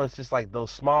I don't know. It's just like those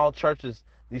small churches.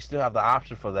 You still have the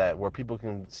option for that, where people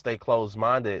can stay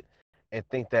closed-minded and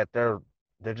think that they're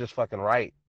just fucking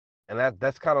right. And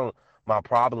that's kind of my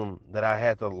problem that I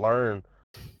had to learn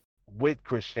with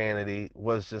Christianity,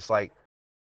 was just like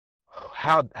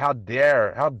how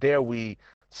dare we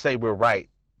say we're right?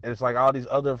 And it's like all these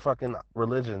other fucking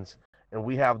religions, and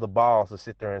we have the balls to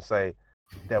sit there and say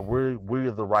that we're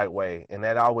the right way, and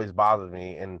that always bothered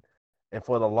me. And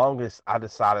for the longest, I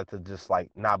decided to just like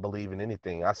not believe in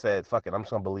anything. I said, "Fuck it, I'm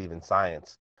just gonna believe in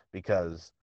science,"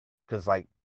 because like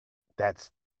that's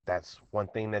that's one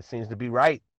thing that seems to be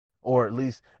right, or at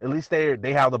least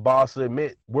they have the balls to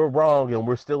admit we're wrong, and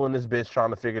we're still in this bitch trying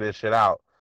to figure this shit out.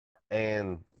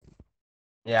 And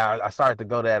yeah, I started to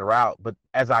go that route. But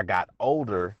as I got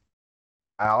older,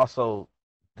 I also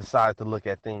decided to look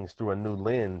at things through a new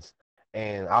lens.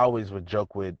 And I always would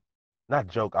joke with, not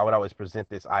joke, I would always present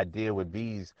this idea with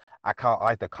V's. I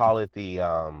like to call it the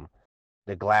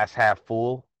glass half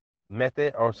full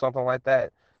method or something like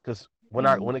that. Because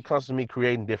mm. when it comes to me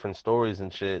creating different stories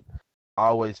and shit, I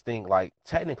always think like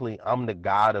technically I'm the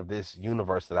god of this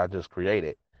universe that I just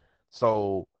created.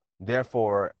 So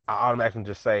therefore, I automatically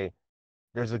just say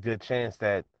there's a good chance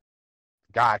that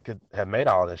God could have made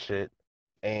all this shit,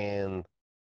 and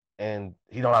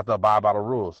he don't have to abide by the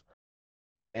rules.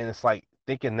 And it's like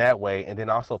thinking that way, and then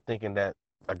also thinking that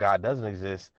a God doesn't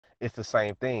exist. It's the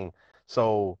same thing.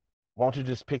 So won't you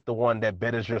just pick the one that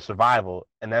betters your survival?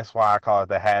 And that's why I call it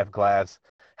the half glass,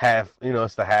 half,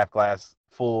 it's the half glass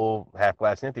full, half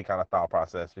glass empty kind of thought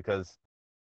process, because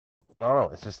I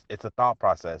don't know, it's a thought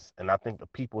process. And I think the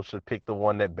people should pick the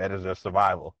one that betters their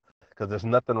survival, because there's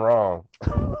nothing wrong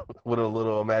with a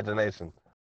little imagination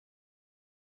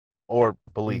or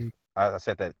belief. I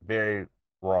said that very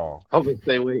wrong. I would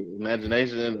say, wait,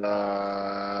 imagination?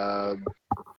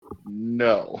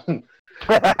 No.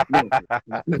 But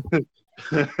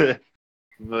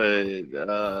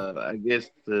I guess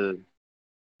to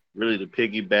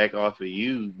piggyback off of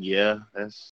you, yeah,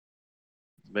 that's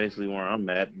basically where I'm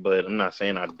at. But I'm not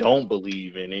saying I don't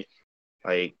believe in it.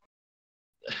 Like,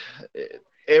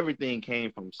 everything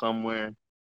came from somewhere,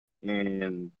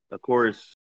 and of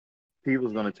course,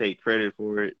 people's gonna take credit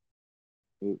for it,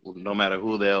 no matter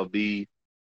who they'll be,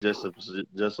 just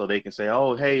so they can say,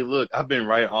 "Oh, hey, look, I've been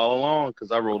right all along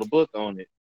because I wrote a book on it."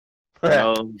 You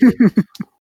know.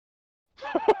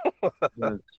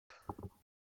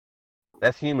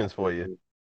 That's humans for you.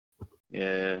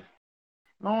 Yeah.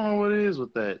 I don't know what it is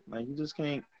with that. Like, you just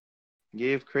can't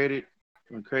give credit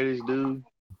when credit's due,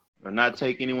 or not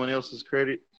take anyone else's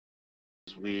credit.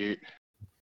 It's weird.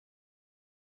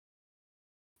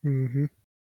 Mm-hmm.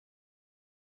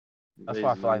 That's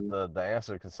why I feel like the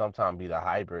answer can sometimes be the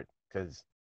hybrid, because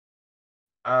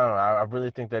I don't know. I really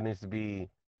think there needs to be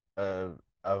a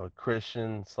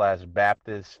Christian /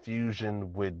 Baptist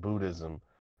fusion with Buddhism,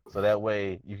 so that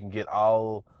way you can get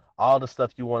all the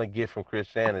stuff you want to get from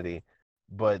Christianity,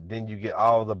 but then you get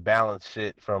all the balanced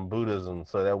shit from Buddhism,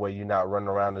 so that way you're not running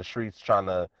around the streets trying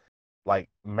to like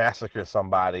massacre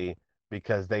somebody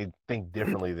because they think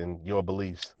differently than your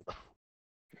beliefs.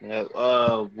 Yeah.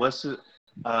 What's it?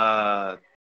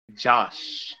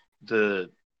 Josh,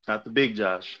 not the big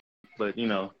Josh, but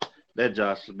that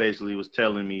Josh basically was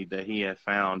telling me that he had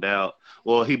found out.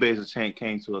 Well, he basically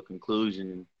came to a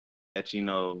conclusion that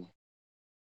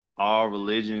all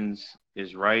religions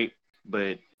is right,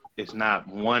 but it's not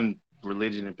one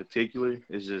religion in particular.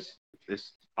 It's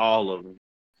all of them.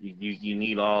 You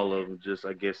need all of them. Just,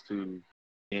 I guess, to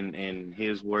in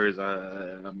his words,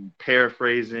 I'm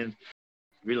paraphrasing.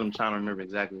 Really, I'm trying to remember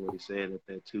exactly what he said at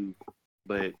that too.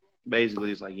 But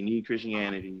basically, it's like you need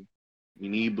Christianity, you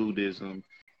need Buddhism,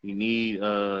 you need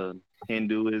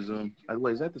Hinduism.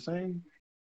 Wait, is that the same?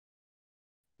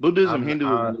 Buddhism,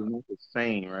 Hinduism is not the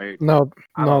same, right? No,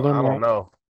 I don't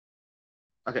know.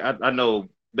 Okay, I know.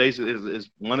 Basically, is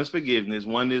one is forgiveness,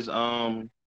 one is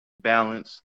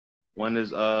balance, one is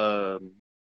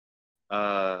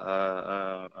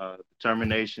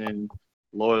determination,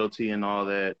 loyalty, and all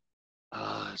that.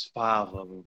 It's 5 of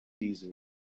them. Jesus.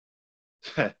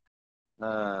 I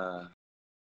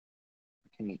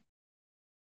can't.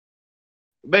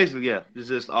 Basically, yeah, it's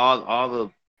just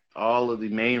all of the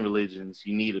main religions.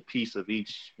 You need a piece of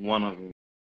each one of them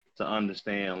to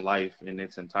understand life in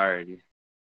its entirety.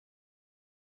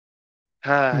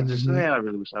 I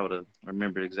really wish I would have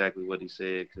remembered exactly what he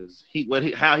said, because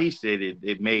how he said it,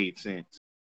 it made sense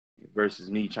versus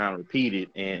me trying to repeat it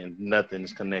and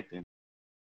nothing's connecting.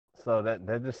 So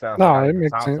that just sounds like I it need to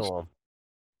makes talk sense. to him.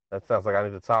 That sounds like I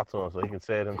need to talk to him so he can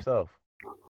say it himself.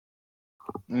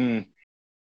 Here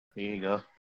you go.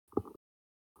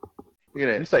 Look at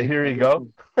that. You say, here you go?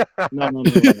 No. No,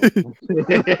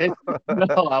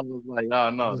 I was like, oh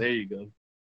no, there you go.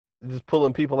 Just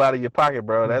pulling people out of your pocket,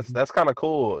 bro. That's kind of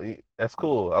cool. That's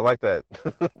cool. I like that.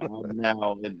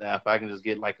 Now, if I can just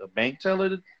get like a bank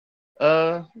teller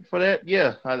for that,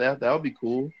 yeah, that would be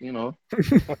cool.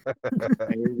 Everybody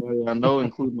I know,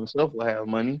 including myself, will have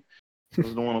money. I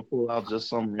just don't want to pull out just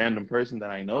some random person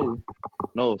that I know.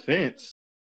 No offense,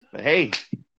 but hey,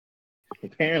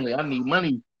 apparently I need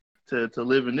money to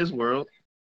live in this world.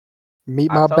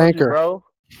 Meet my banker, bro.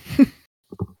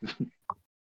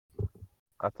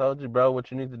 I told you, bro. What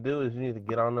you need to do is you need to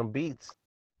get on them beats.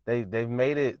 They've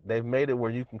made it where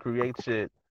you can create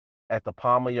shit at the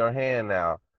palm of your hand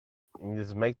now. And you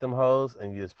just make them hoes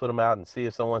and you just put them out and see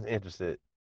if someone's interested.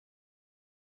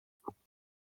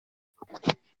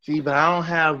 See, but I don't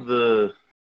have the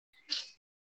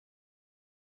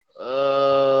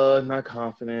not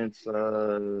confidence.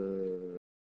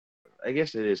 I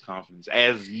guess it is confidence.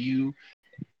 As you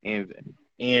and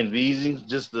Vz,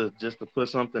 just to put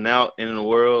something out in the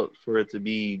world for it to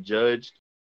be judged.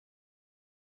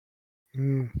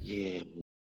 Yeah,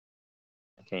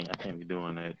 I can't be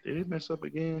doing that. Did it mess up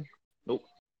again? Nope.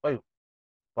 Wait,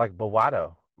 like, but why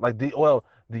though? Like, do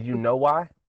you know why?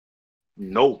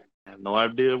 Nope. I have no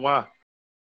idea why.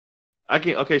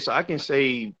 So I can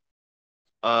say,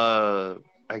 I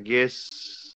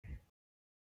guess.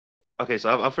 Okay,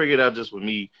 so I figured out just with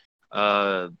me.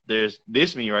 There's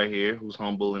this me right here who's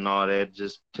humble and all that,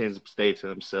 just tends to stay to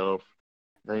himself.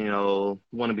 You know,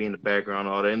 want to be in the background,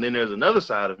 all that. And then there's another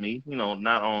side of me, you know,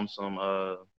 not on some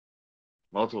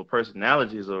multiple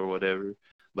personalities or whatever,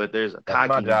 but there's a That's my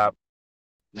cocky job.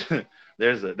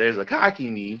 there's a cocky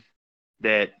me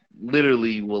that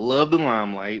literally will love the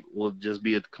limelight, will just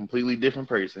be a completely different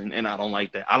person, and I don't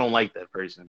like that. I don't like that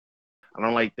person. I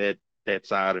don't like that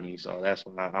side of me. So that's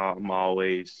why I'm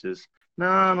always just, no,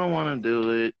 I don't want to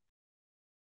do it.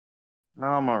 No,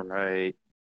 I'm all right,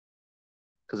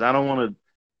 because I don't want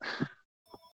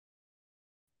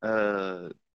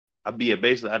to.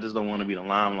 Basically, I just don't want to be the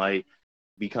limelight,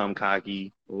 become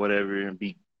cocky or whatever, and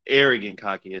be arrogant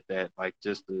cocky at that. Like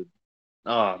just the,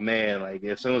 oh man, like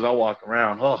as soon as I walk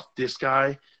around, oh, this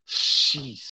guy,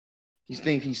 jeez, he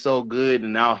thinks he's so good,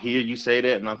 and now hear you say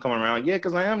that, and I'm coming around, yeah,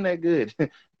 because I am that good,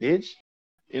 bitch.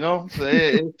 You know,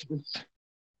 so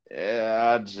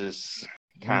yeah, I just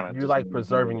kind of You just like want to do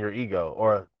preserving it. your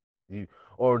ego,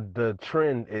 or the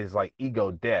trend is like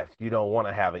ego death. You don't want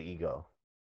to have an ego.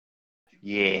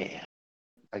 Yeah,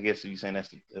 I guess you're saying that's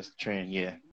the trend.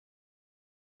 Yeah.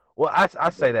 Well, I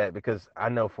say that because I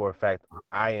know for a fact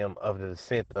I am of the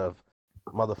descent of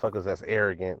motherfuckers that's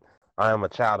arrogant. I am a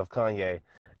child of Kanye,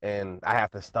 and I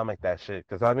have to stomach that shit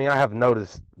because I mean I have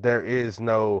noticed there is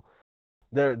no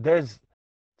there's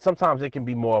sometimes it can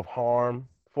be more of harm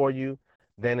for you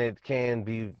than it can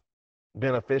be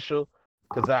beneficial.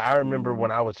 Because I remember Mhm.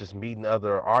 when I was just meeting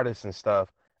other artists and stuff,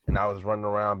 and I was running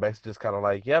around basically just kind of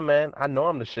like, yeah, man, I know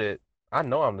I'm the shit. I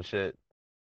know I'm the shit.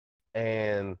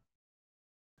 And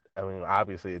I mean,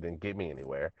 obviously, it didn't get me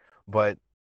anywhere. But,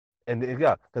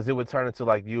 yeah, because it would turn into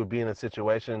like you would be in a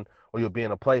situation or you'll be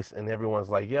in a place and everyone's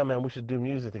like, yeah, man, we should do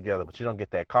music together. But you don't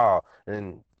get that call.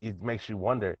 And it makes you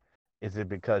wonder, is it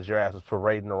because your ass was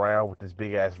parading around with this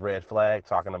big ass red flag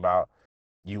talking about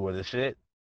you were the shit?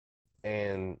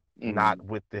 And not Mhm.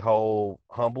 with the whole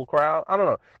humble crowd. I don't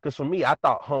know, because for me, I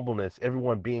thought humbleness,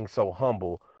 everyone being so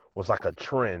humble, was like a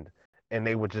trend, and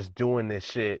they were just doing this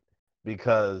shit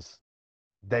because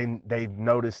they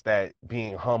noticed that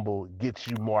being humble gets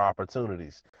you more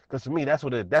opportunities. Because for me, that's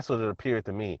what it appeared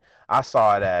to me. I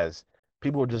saw it as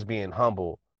people were just being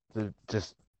humble to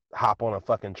just hop on a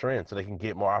fucking trend so they can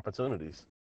get more opportunities.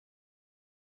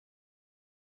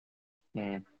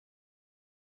 Mhm.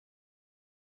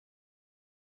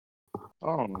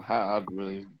 I don't know how I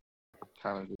really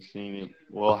kind of just seen it.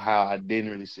 Well, how I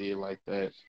didn't really see it like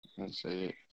that and say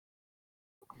it,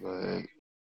 but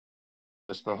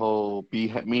it's the whole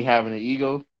me having an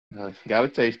ego. Got a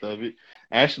taste of it.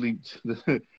 Actually,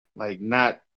 like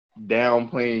not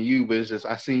downplaying you, but it's just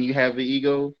I seen you have an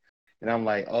ego, and I'm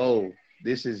like, oh,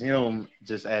 this is him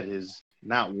just at his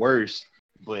not worst,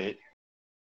 but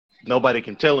nobody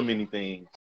can tell him anything,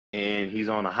 and he's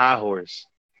on a high horse,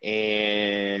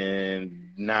 and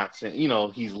not saying, you know,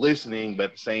 he's listening, but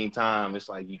at the same time, it's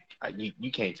like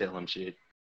you can't tell him shit,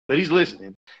 but he's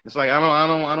listening. It's like I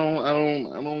don't want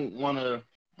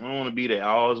to be there. I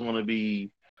always want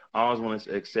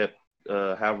to accept,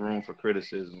 have room for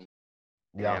criticism,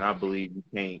 Yeah, and I believe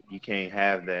you can't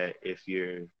have that if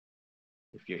your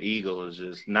ego is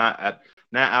just not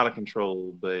out of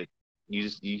control, but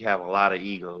you have a lot of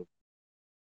ego.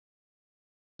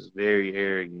 It's very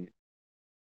arrogant.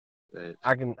 But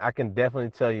I can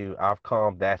definitely tell you I've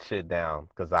calmed that shit down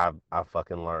because I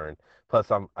fucking learned. Plus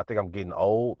I think I'm getting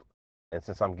old, and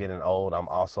since I'm getting old, I'm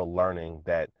also learning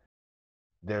that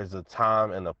there's a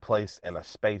time and a place and a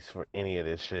space for any of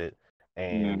this shit,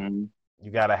 and mhm. you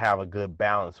got to have a good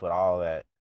balance with all that.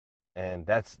 And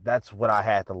that's what I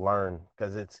had to learn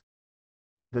because it's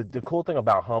the cool thing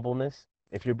about humbleness.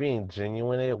 If you're being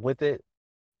genuine with it,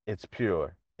 it's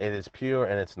pure. It is pure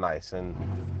and it's nice, and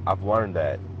I've learned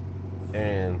that,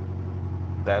 and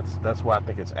that's where I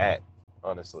think it's at,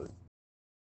 honestly.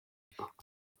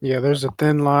 Yeah, there's a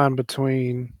thin line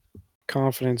between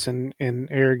confidence and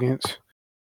arrogance,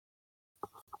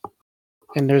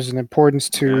 and there's an importance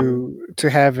Yeah, to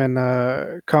having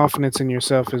confidence in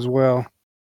yourself as well.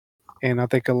 And I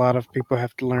think a lot of people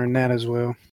have to learn that as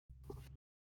well.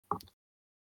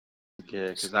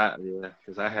 because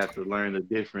I had to learn the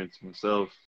difference myself,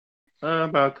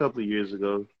 about a couple of years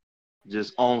ago.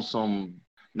 Just on some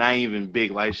not even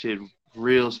big light shit,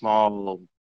 real small,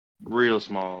 real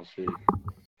small shit.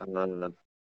 Uh,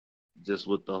 just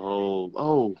with the whole,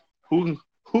 oh, who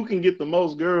can get the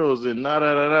most girls and da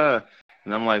da da da.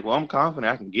 And I'm like, well, I'm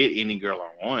confident I can get any girl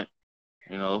I want.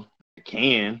 You know, I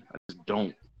can. I just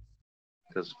don't.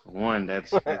 Because for one, I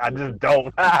just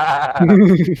don't.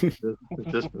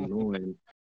 it's just annoying.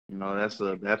 You know, that's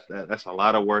a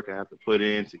lot of work I have to put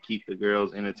in to keep the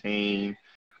girls entertained.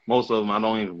 most of them I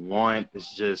don't even want.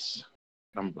 It's just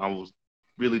I was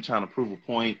really trying to prove a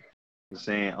point and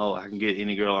saying, oh, I can get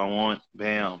any girl I want.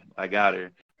 Bam, I got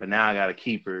her. But now I got to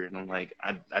keep her. And I'm like,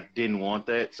 I didn't want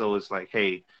that. So it's like,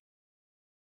 hey,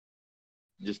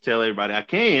 just tell everybody I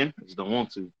can. I just don't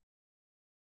want to.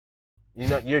 You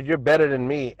know, you're better than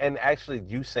me. And actually,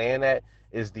 you saying that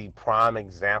is the prime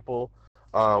example.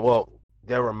 Well,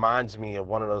 that reminds me of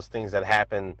one of those things that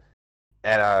happened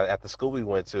at the school we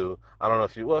went to. I don't know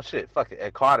if you fuck it,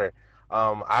 at Carter.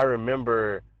 I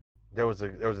remember there was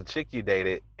a chick you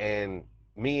dated, and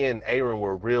me and Aaron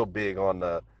were real big on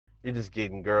the you're just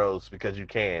getting girls because you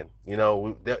can. You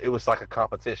know, it was like a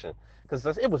competition because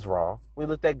it was wrong. We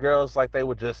looked at girls like they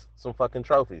were just some fucking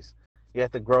trophies. You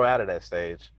have to grow out of that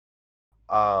stage.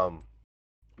 Um,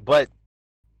 but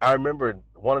I remember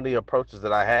one of the approaches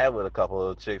that I had with a couple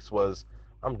of chicks was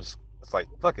it's like,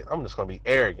 fuck it, I'm just gonna be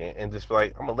arrogant and just be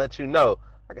like, I'm gonna let you know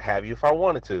I can have you if I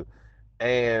wanted to.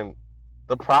 And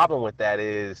the problem with that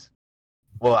is,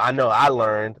 well, I know I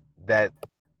learned that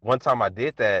one time I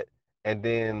did that, and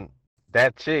then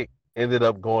that chick ended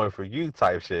up going for you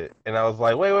type shit. And I was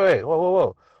like, wait,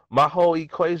 whoa. My whole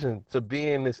equation to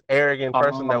being this arrogant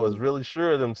person that was Oh, really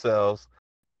sure of themselves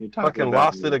you're talking fucking about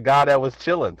lost to me. the guy that was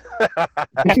chilling.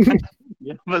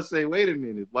 You must say, wait a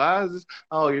minute. Why is this?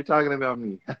 Oh, you're talking about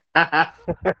me. Forgot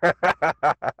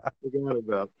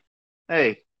about.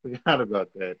 Hey, forgot about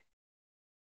that.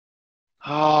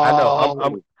 I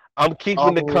know. I'm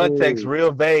keeping the context Oh,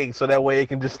 real vague so that way it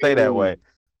can just stay that hey, way.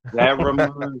 that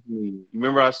reminds me.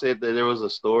 Remember I said that there was a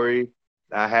story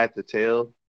that I had to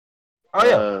tell? Oh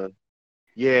yeah. Uh,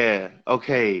 yeah.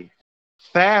 Okay.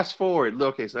 Fast forward.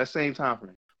 Okay, so that same time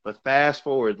frame. But fast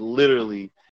forward,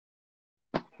 literally,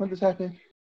 when this happened?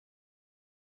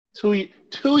 2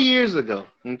 years ago.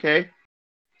 Okay,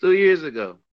 2 years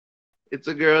ago. It's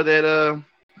a girl that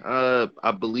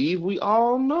I believe we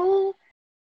all know.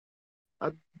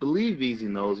 I believe Vz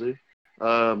knows her.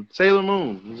 Sailor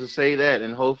Moon. Let's just say that,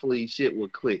 and hopefully shit will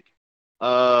click.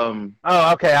 Oh,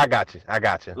 okay. I got you.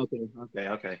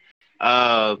 Okay.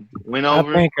 Went I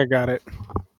over, think I got it.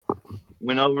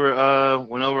 went over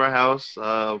her house.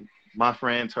 My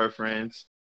friends, her friends,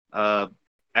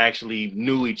 actually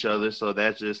knew each other, so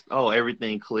that's just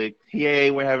everything clicked.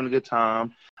 Yay, we're having a good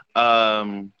time.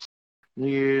 New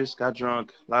Year's, got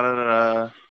drunk, la da da da.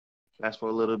 Fast for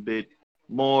a little bit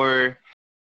more,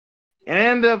 and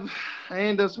I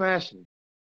end up smashing.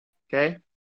 Okay.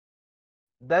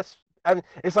 That's. I mean,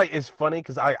 it's like it's funny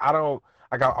because I don't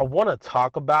like I want to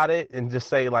talk about it and just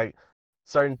say like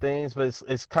certain things, but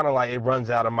it's kind of like it runs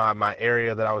out of my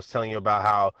area that I was telling you about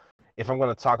how if I'm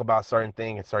going to talk about certain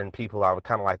thing and certain people, I would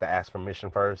kind of like to ask permission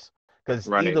first because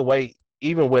Right. either way,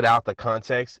 even without the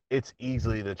context, it's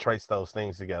easy to trace those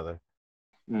things together.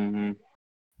 Mm-hmm.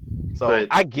 So But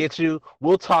I get you.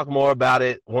 We'll talk more about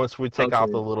it once we take off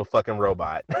okay. the little fucking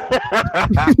robot.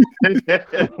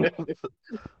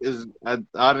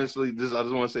 Honestly, I just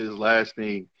want to say this last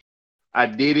thing. I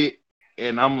did it,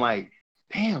 and I'm like,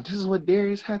 damn, this is what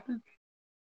Darius had to.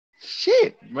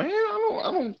 Shit, man,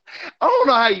 I don't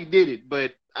know how you did it,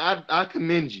 but I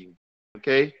commend you.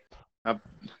 Okay, I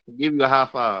give you a high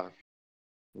five.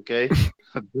 Okay.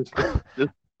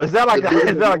 Is that like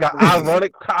an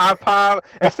ironic high five?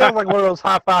 It sounds like one of those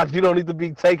high fives you don't need to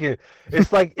be taking.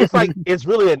 It's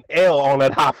really an L on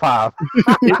that high five.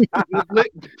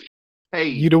 Hey,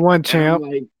 You the one, and champ. I'm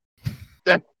like,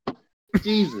 that,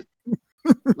 Jesus,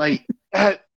 like,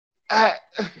 uh, uh,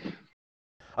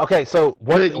 Okay, so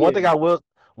but one yeah,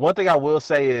 thing I will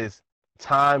say is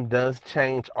time does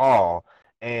change all,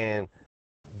 and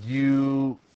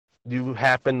you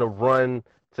happen to run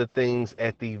to things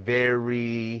at the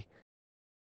very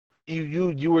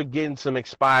you were getting some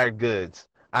expired goods.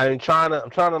 I'm trying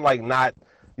to like not,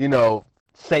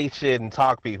 say shit and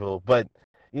talk people, but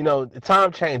the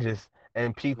time changes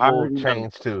and I people already know.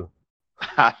 change too.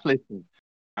 Listen,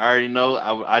 I already know.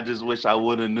 I just wish I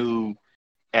would have knew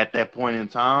at that point in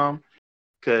time,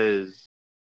 because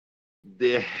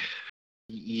the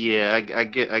yeah, I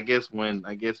guess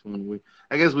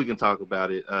we can talk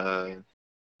about it.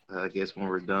 I guess when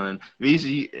we're done,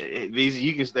 VZ,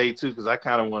 you can stay too, because I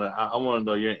kind of I want to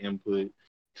know your input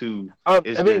too.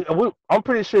 It's I mean, just I'm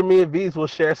pretty sure me and V's will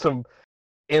share some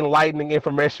enlightening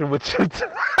information with you.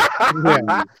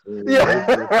 Yeah.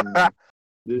 Yeah.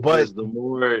 this but just the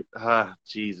more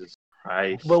Jesus but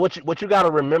Christ. what you got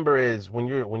to remember is when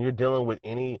you're dealing with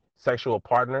any sexual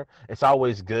partner, it's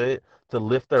always good to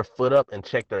lift their foot up and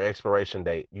check their expiration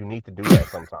date. You need to do that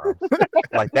sometimes.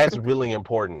 Like that's really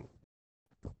important.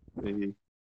 And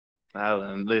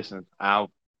listen, I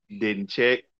didn't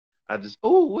check. I just,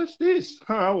 oh, what's this?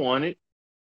 I want it.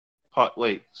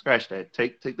 Wait, scratch that.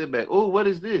 Take that back. Oh, what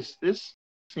is this? This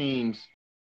seems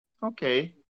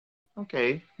okay.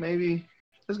 Okay, maybe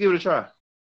let's give it a try.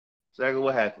 Exactly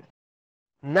what happened.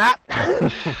 Not.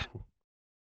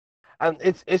 And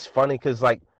it's funny because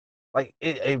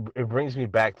it brings me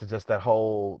back to just that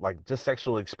whole like just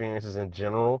sexual experiences in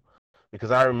general,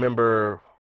 because I remember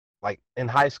like in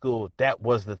high school that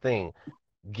was the thing.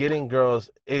 Getting girls,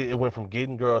 it went from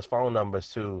getting girls' phone numbers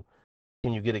to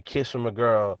can you get a kiss from a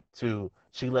girl to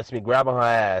she lets me grab on her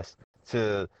ass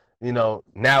to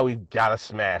now we got a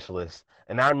smash list.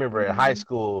 And I remember at high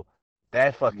school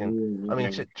that fucking I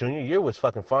mean shit, junior year was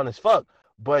fucking fun as fuck.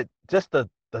 But just the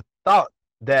thought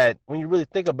that when you really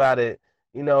think about it,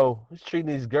 we're treating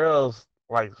these girls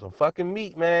like some fucking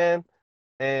meat, man.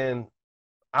 And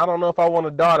I don't know if I want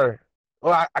a daughter.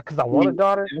 Well, because I want a See,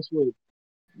 daughter, that's what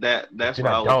but that's then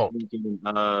what I I was don't. thinking.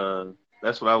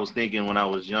 That's what I was thinking when I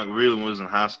was young. Really, when I was in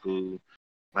high school.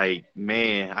 Like,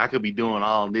 man, I could be doing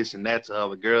all this and that to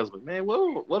other girls, but man,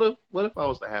 what if I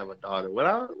was to have a daughter? Would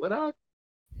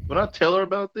I tell her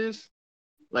about this?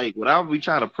 Like, would I be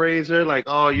trying to praise her? Like,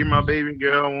 oh, you're my baby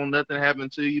girl. I won't nothing happen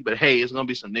to you. But hey, it's gonna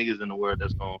be some niggas in the world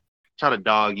that's gonna try to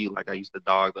dog you like I used to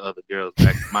dog the other girls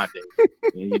back in my day.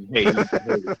 And you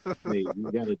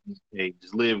gotta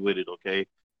just live with it, okay?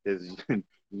 Because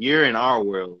you're in our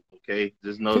world, okay?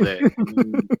 Just know that.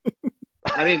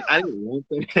 I didn't want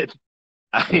that.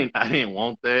 I didn't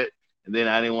want that. And then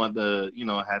I didn't want to,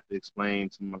 have to explain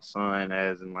to my son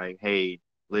as in like, hey,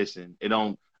 listen, I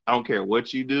don't care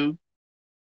what you do,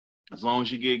 as long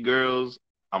as you get girls,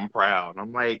 I'm proud.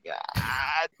 I'm like,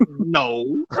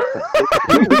 no,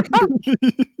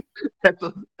 that's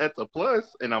a plus.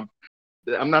 And I'm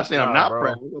not saying I'm Nah, not bro.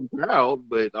 proud. I'm proud,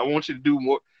 but I want you to do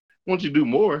more. I want you to do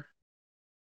more.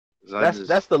 'Cause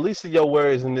That's the least of your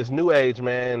worries in this new age,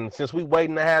 man. Since we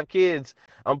waiting to have kids,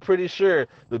 I'm pretty sure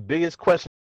the biggest question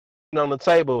on the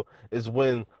table is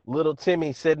when little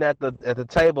Timmy sitting at the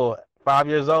table, 5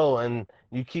 years old, and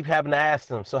you keep having to ask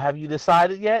him, so have you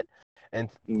decided yet? And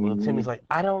little Timmy's like,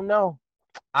 I don't know.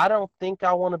 I don't think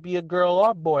I want to be a girl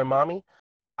or boy, mommy.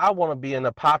 I want to be an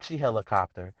Apache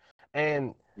helicopter.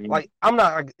 And like, I'm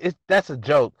not like that's a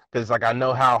joke because like I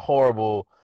know how horrible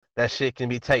that shit can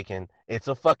be taken. It's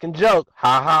a fucking joke,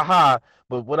 ha ha ha.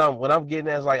 But what I'm getting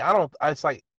at is like I don't. It's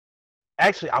like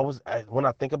actually when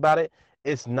I think about it,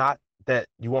 it's not that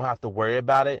you won't have to worry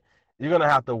about it. You're gonna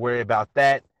have to worry about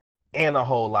that and a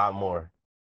whole lot more.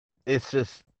 It's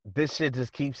just this shit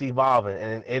just keeps evolving,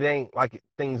 and it ain't like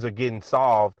things are getting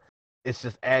solved. It's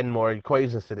just adding more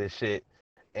equations to this shit,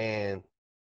 and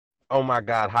oh my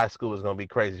god, high school is gonna be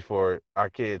crazy for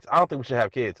our kids. I don't think we should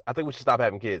have kids. I think we should stop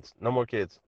having kids. No more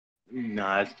kids.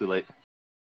 nah, it's too late.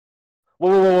 Whoa,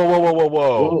 whoa, whoa, whoa, whoa,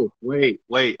 whoa, Whoa,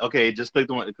 wait. Okay, just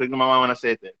clicked on my mind when I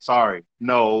said that. Sorry.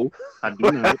 No, I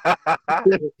do not.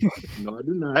 whoa. No, I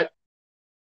do not.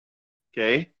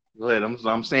 Okay, go ahead.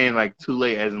 I'm saying like too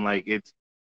late, as in like it's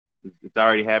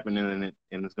already happening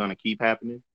and it's gonna keep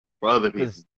happening for other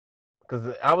people.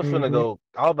 Cause I was finna go.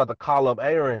 I was about to call up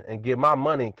Aaron and get my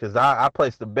money because I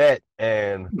placed a bet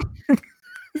and.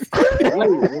 Wait,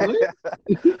 what?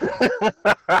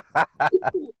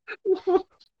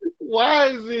 Why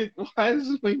is it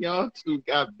when y'all two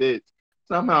got bits?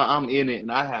 Somehow I'm in it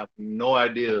and I have no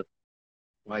idea.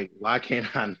 Like, why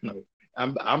can't I know?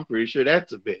 I'm pretty sure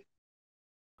that's a bit.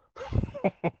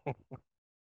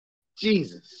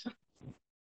 Jesus.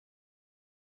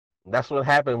 That's what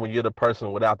happened when you're the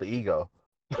person without the ego.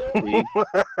 See,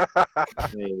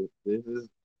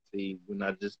 hey, when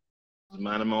I just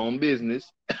minding my own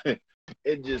business,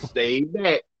 it just stayed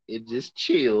back. It just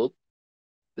chilled.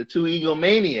 The two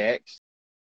egomaniacs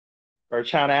are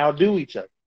trying to outdo each other.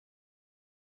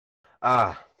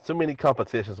 Too many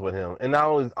competitions with him, and I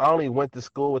only went to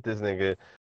school with this nigga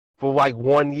for like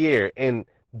 1 year, and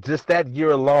just that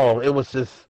year alone, it was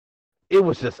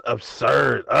just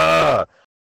absurd.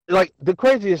 Like the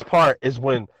craziest part is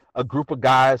when a group of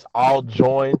guys all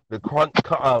join the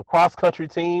cross country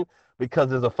team because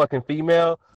there's a fucking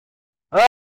female.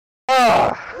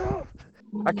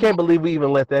 I can't believe we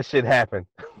even let that shit happen.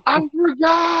 I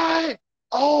forgot.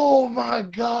 Oh my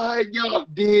God, y'all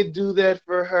did do that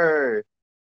for her.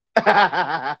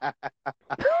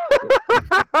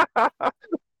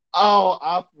 Oh,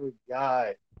 I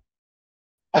forgot.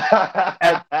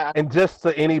 And just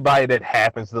to anybody that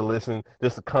happens to listen,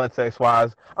 just context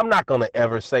wise, I'm not gonna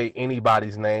ever say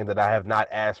anybody's name that I have not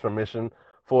asked permission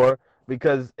for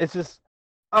because it's just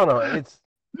I don't know. It's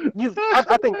you.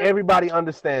 I think everybody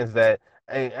understands that.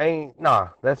 Ain't nah.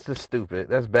 That's just stupid.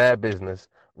 That's bad business.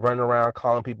 Running around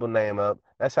calling people name up.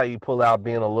 That's how you pull out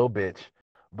being a little bitch.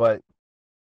 But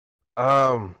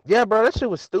Yeah, bro, that shit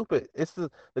was stupid. It's the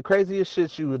craziest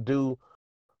shit you would do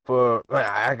for.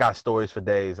 I got stories for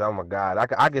days. Oh my god,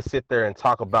 I could sit there and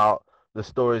talk about the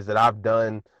stories that I've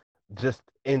done, just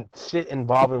in shit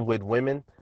involving with women.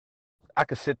 I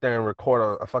could sit there and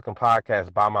record a fucking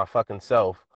podcast by my fucking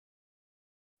self.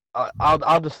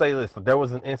 I'll just say this: there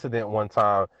was an incident one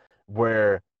time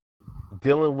where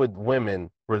dealing with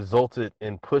women resulted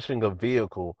in pushing a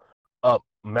vehicle up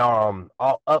Martin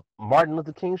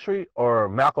Luther King Street or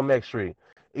Malcolm X Street.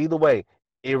 Either way,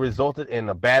 it resulted in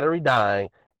a battery dying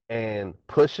and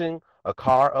pushing a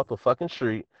car up a fucking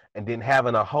street, and then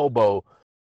having a hobo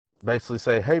basically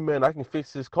say, "Hey man, I can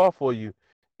fix this car for you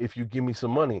if you give me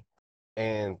some money,"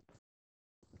 and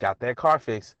got that car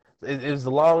fixed. It was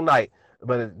a long night,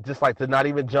 but just like to not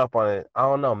even jump on it. I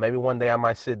don't know. Maybe one day I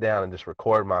might sit down and just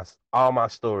record all my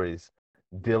stories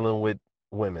dealing with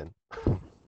women.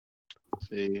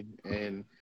 See, and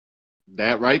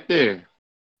that right there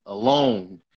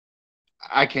alone,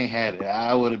 I can't have it.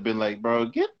 I would have been like,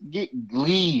 bro,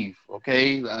 leave,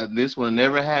 okay? This would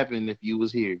never happen if you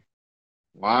was here.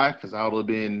 Why? Because I would have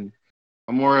been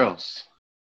somewhere else,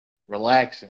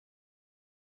 relaxing.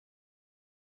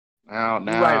 Now, You're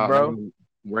right, now bro. I'm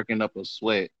working up a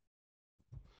sweat.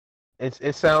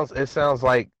 It sounds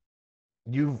like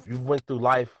you went through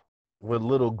life with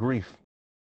little grief.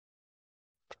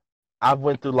 I've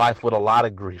went through life with a lot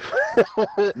of grief.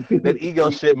 That ego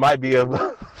shit might be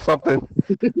something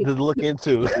to look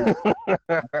into.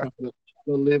 To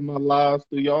live my lives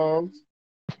through y'all's,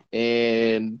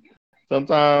 and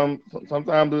sometimes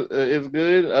it's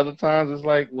good. Other times it's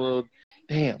like, well,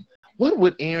 damn, what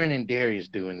would Aaron and Darius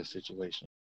do in this situation?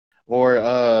 Or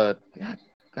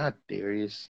not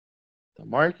Darius, Nah,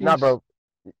 DeMarcus. bro.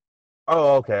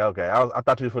 Oh, okay. I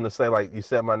thought you were gonna say like you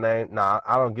said my name. Nah,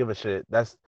 I don't give a shit. I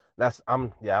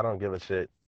don't give a shit.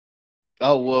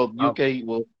 Oh well, I'm, okay,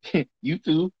 well you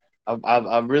too.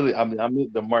 I'm really I'm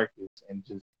with DeMarcus, and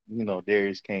just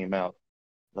Darius came out.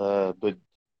 But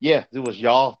yeah, it was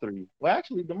y'all three. Well,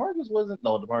 actually, DeMarcus wasn't.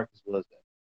 No, DeMarcus wasn't.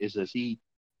 It's just he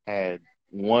had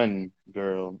one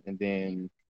girl, and then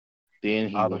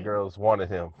he all the went. girls wanted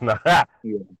him. Yeah,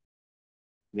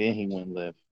 then he went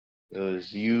left. It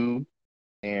was you,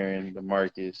 Aaron,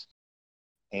 DeMarcus,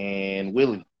 and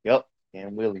Willie. Yep,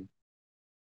 and Willie.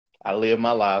 I live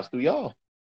my lives through y'all.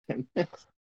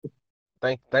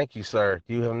 Thank you, sir.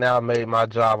 You have now made my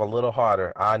job a little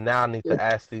harder. I now need to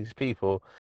ask these people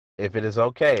if it is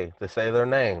okay to say their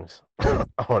names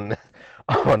on the,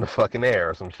 on the fucking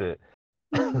air or some shit.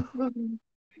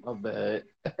 My bad.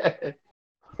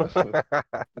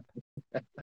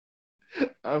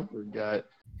 I forgot.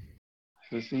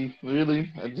 But see,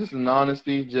 really, just in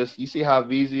honesty, just you see how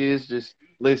Vz is. Just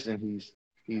listen,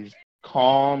 he's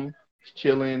calm, he's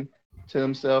chilling to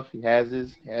himself. He has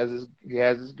his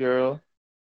girl.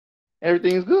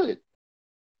 Everything's good.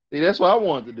 See, that's what I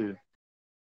wanted to do.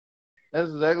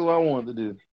 That's exactly what I wanted to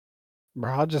do.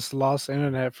 Bro, I just lost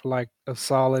internet for like a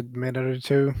solid minute or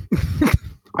two.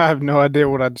 I have no idea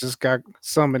what I just got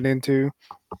summoned into.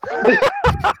 I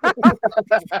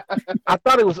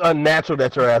thought it was unnatural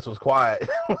that your ass was quiet.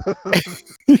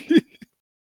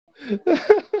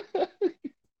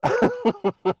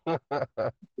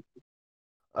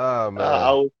 Oh I man.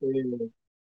 was saying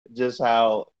just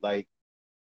how like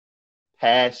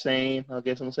past SANe, I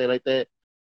guess I'm gonna say it like that.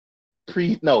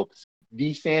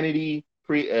 D-SANe8's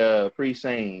pre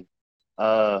SANe.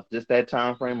 Just that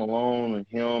time frame alone, and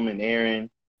him and Aaron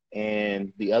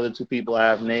and the other two people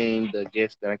I've named, the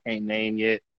guests that I can't name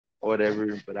yet or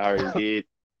whatever, but I already did.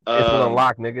 It's an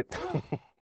unlock, nigga.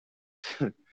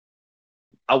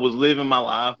 I was living my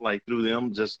life like through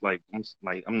them, just like I'm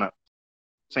not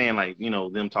saying like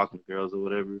them talking to girls or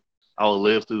whatever. I would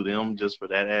live through them just for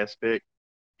that aspect.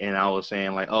 And I was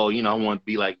saying like, oh, I want to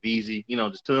be like Vz,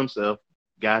 just to himself.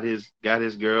 Got his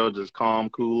girl just calm,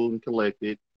 cool, and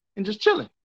collected, and just chilling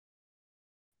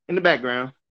in the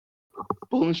background,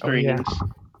 pulling Oh yeah. strings.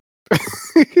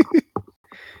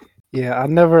 Yeah, I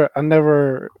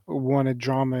never wanted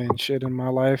drama and shit in my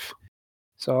life.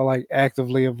 So I like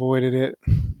actively avoided it.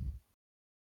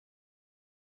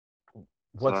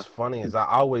 What's So funny is I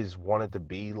always wanted to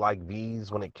be like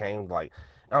V's when it came like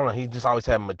I don't know, he just always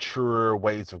had mature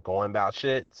ways of going about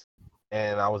shit.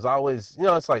 And I was always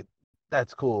it's like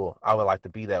that's cool. I would like to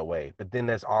be that way. But then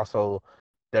there's also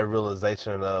that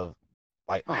realization of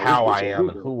like this how I bitch am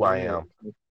and who I am.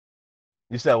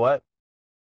 You said what?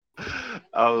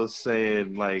 I was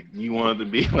saying like you wanted to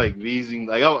be like Vz,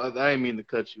 like I didn't mean to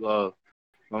cut you off.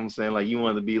 I'm saying like you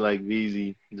wanted to be like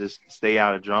Vz, just stay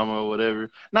out of drama or whatever.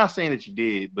 Not saying that you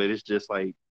did, but it's just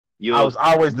like I was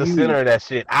always the you center of that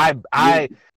shit. I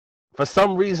you For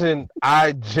some reason,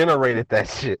 I generated that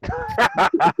shit.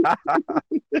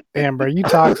 Damn, bro, you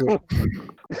toxic.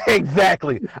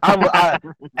 Exactly.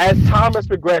 As time has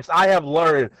progressed, I have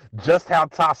learned just how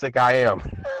toxic I am.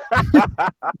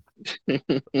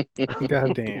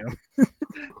 God damn.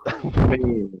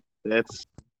 Man, that's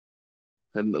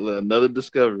another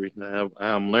discovery.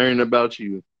 I'm learning about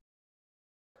you.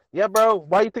 Yeah, bro.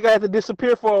 Why you think I had to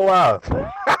disappear for a while?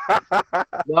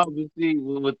 Well, but see,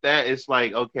 with that, it's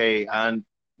like, okay,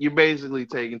 you're basically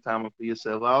taking time for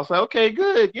yourself. I was like, okay,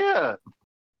 good, yeah.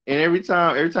 And every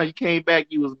time you came back,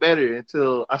 you was better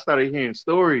until I started hearing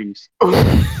stories. Now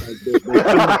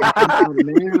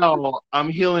I'm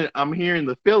hearing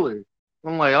the filler.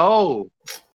 I'm like, oh,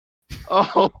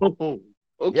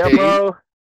 okay. Yeah, bro.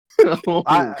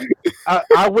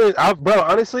 I went, bro.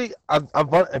 Honestly,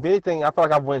 if anything, I feel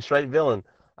like I went straight villain.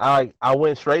 I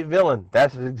went straight villain.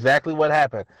 That's exactly what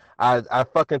happened. I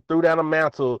fucking threw down a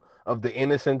mantle of the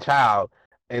innocent child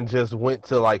and just went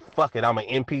to like, fuck it, I'm an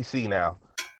NPC now.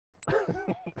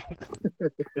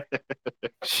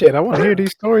 Shit, I want to hear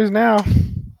these stories now.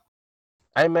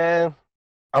 Hey man,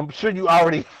 I'm sure you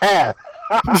already have.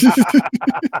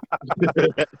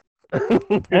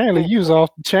 Apparently, you was off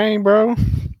the chain, bro.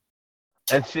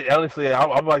 And shit, honestly,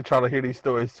 I'm like trying to hear these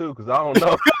stories too, because I don't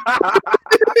know.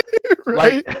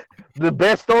 Right? Like, the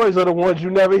best stories are the ones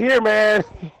you never hear, man.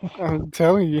 I'm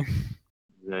telling you.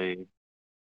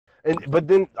 But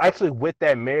then, actually, with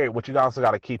that merit, what you also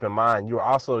got to keep in mind, you're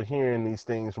also hearing these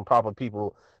things from probably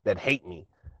people that hate me.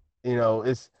 You know,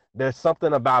 there's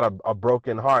something about a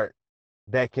broken heart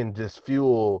that can just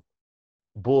fuel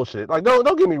bullshit. Like,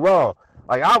 don't get me wrong.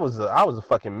 Like, I was a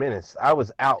fucking menace. I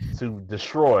was out to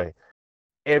destroy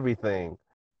everything,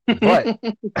 but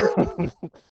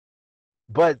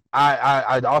but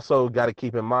I also got to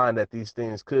keep in mind that these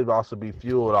things could also be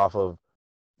fueled off of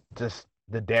just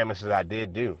the damage that I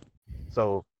did do.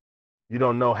 So you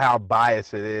don't know how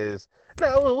biased it is.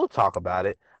 No, we'll talk about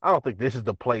it. I don't think this is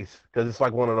the place, because it's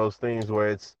like one of those things where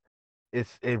it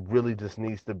really just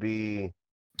needs to be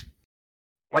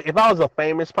like, if I was a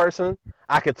famous person,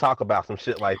 I could talk about some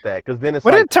shit like that, because then it's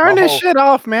Well, like then turn my this whole, shit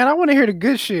off, man. I want to hear the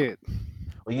good shit.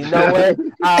 well, you know what?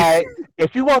 All right,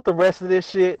 if you want the rest of this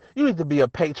shit, you need to be a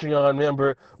Patreon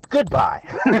member. Goodbye.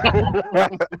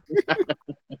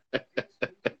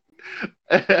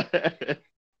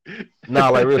 Nah,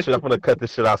 like, real shit, I'm gonna cut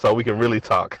this shit out so we can really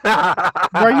talk.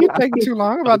 Bro, you taking too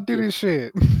long. I'm about to do this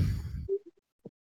shit.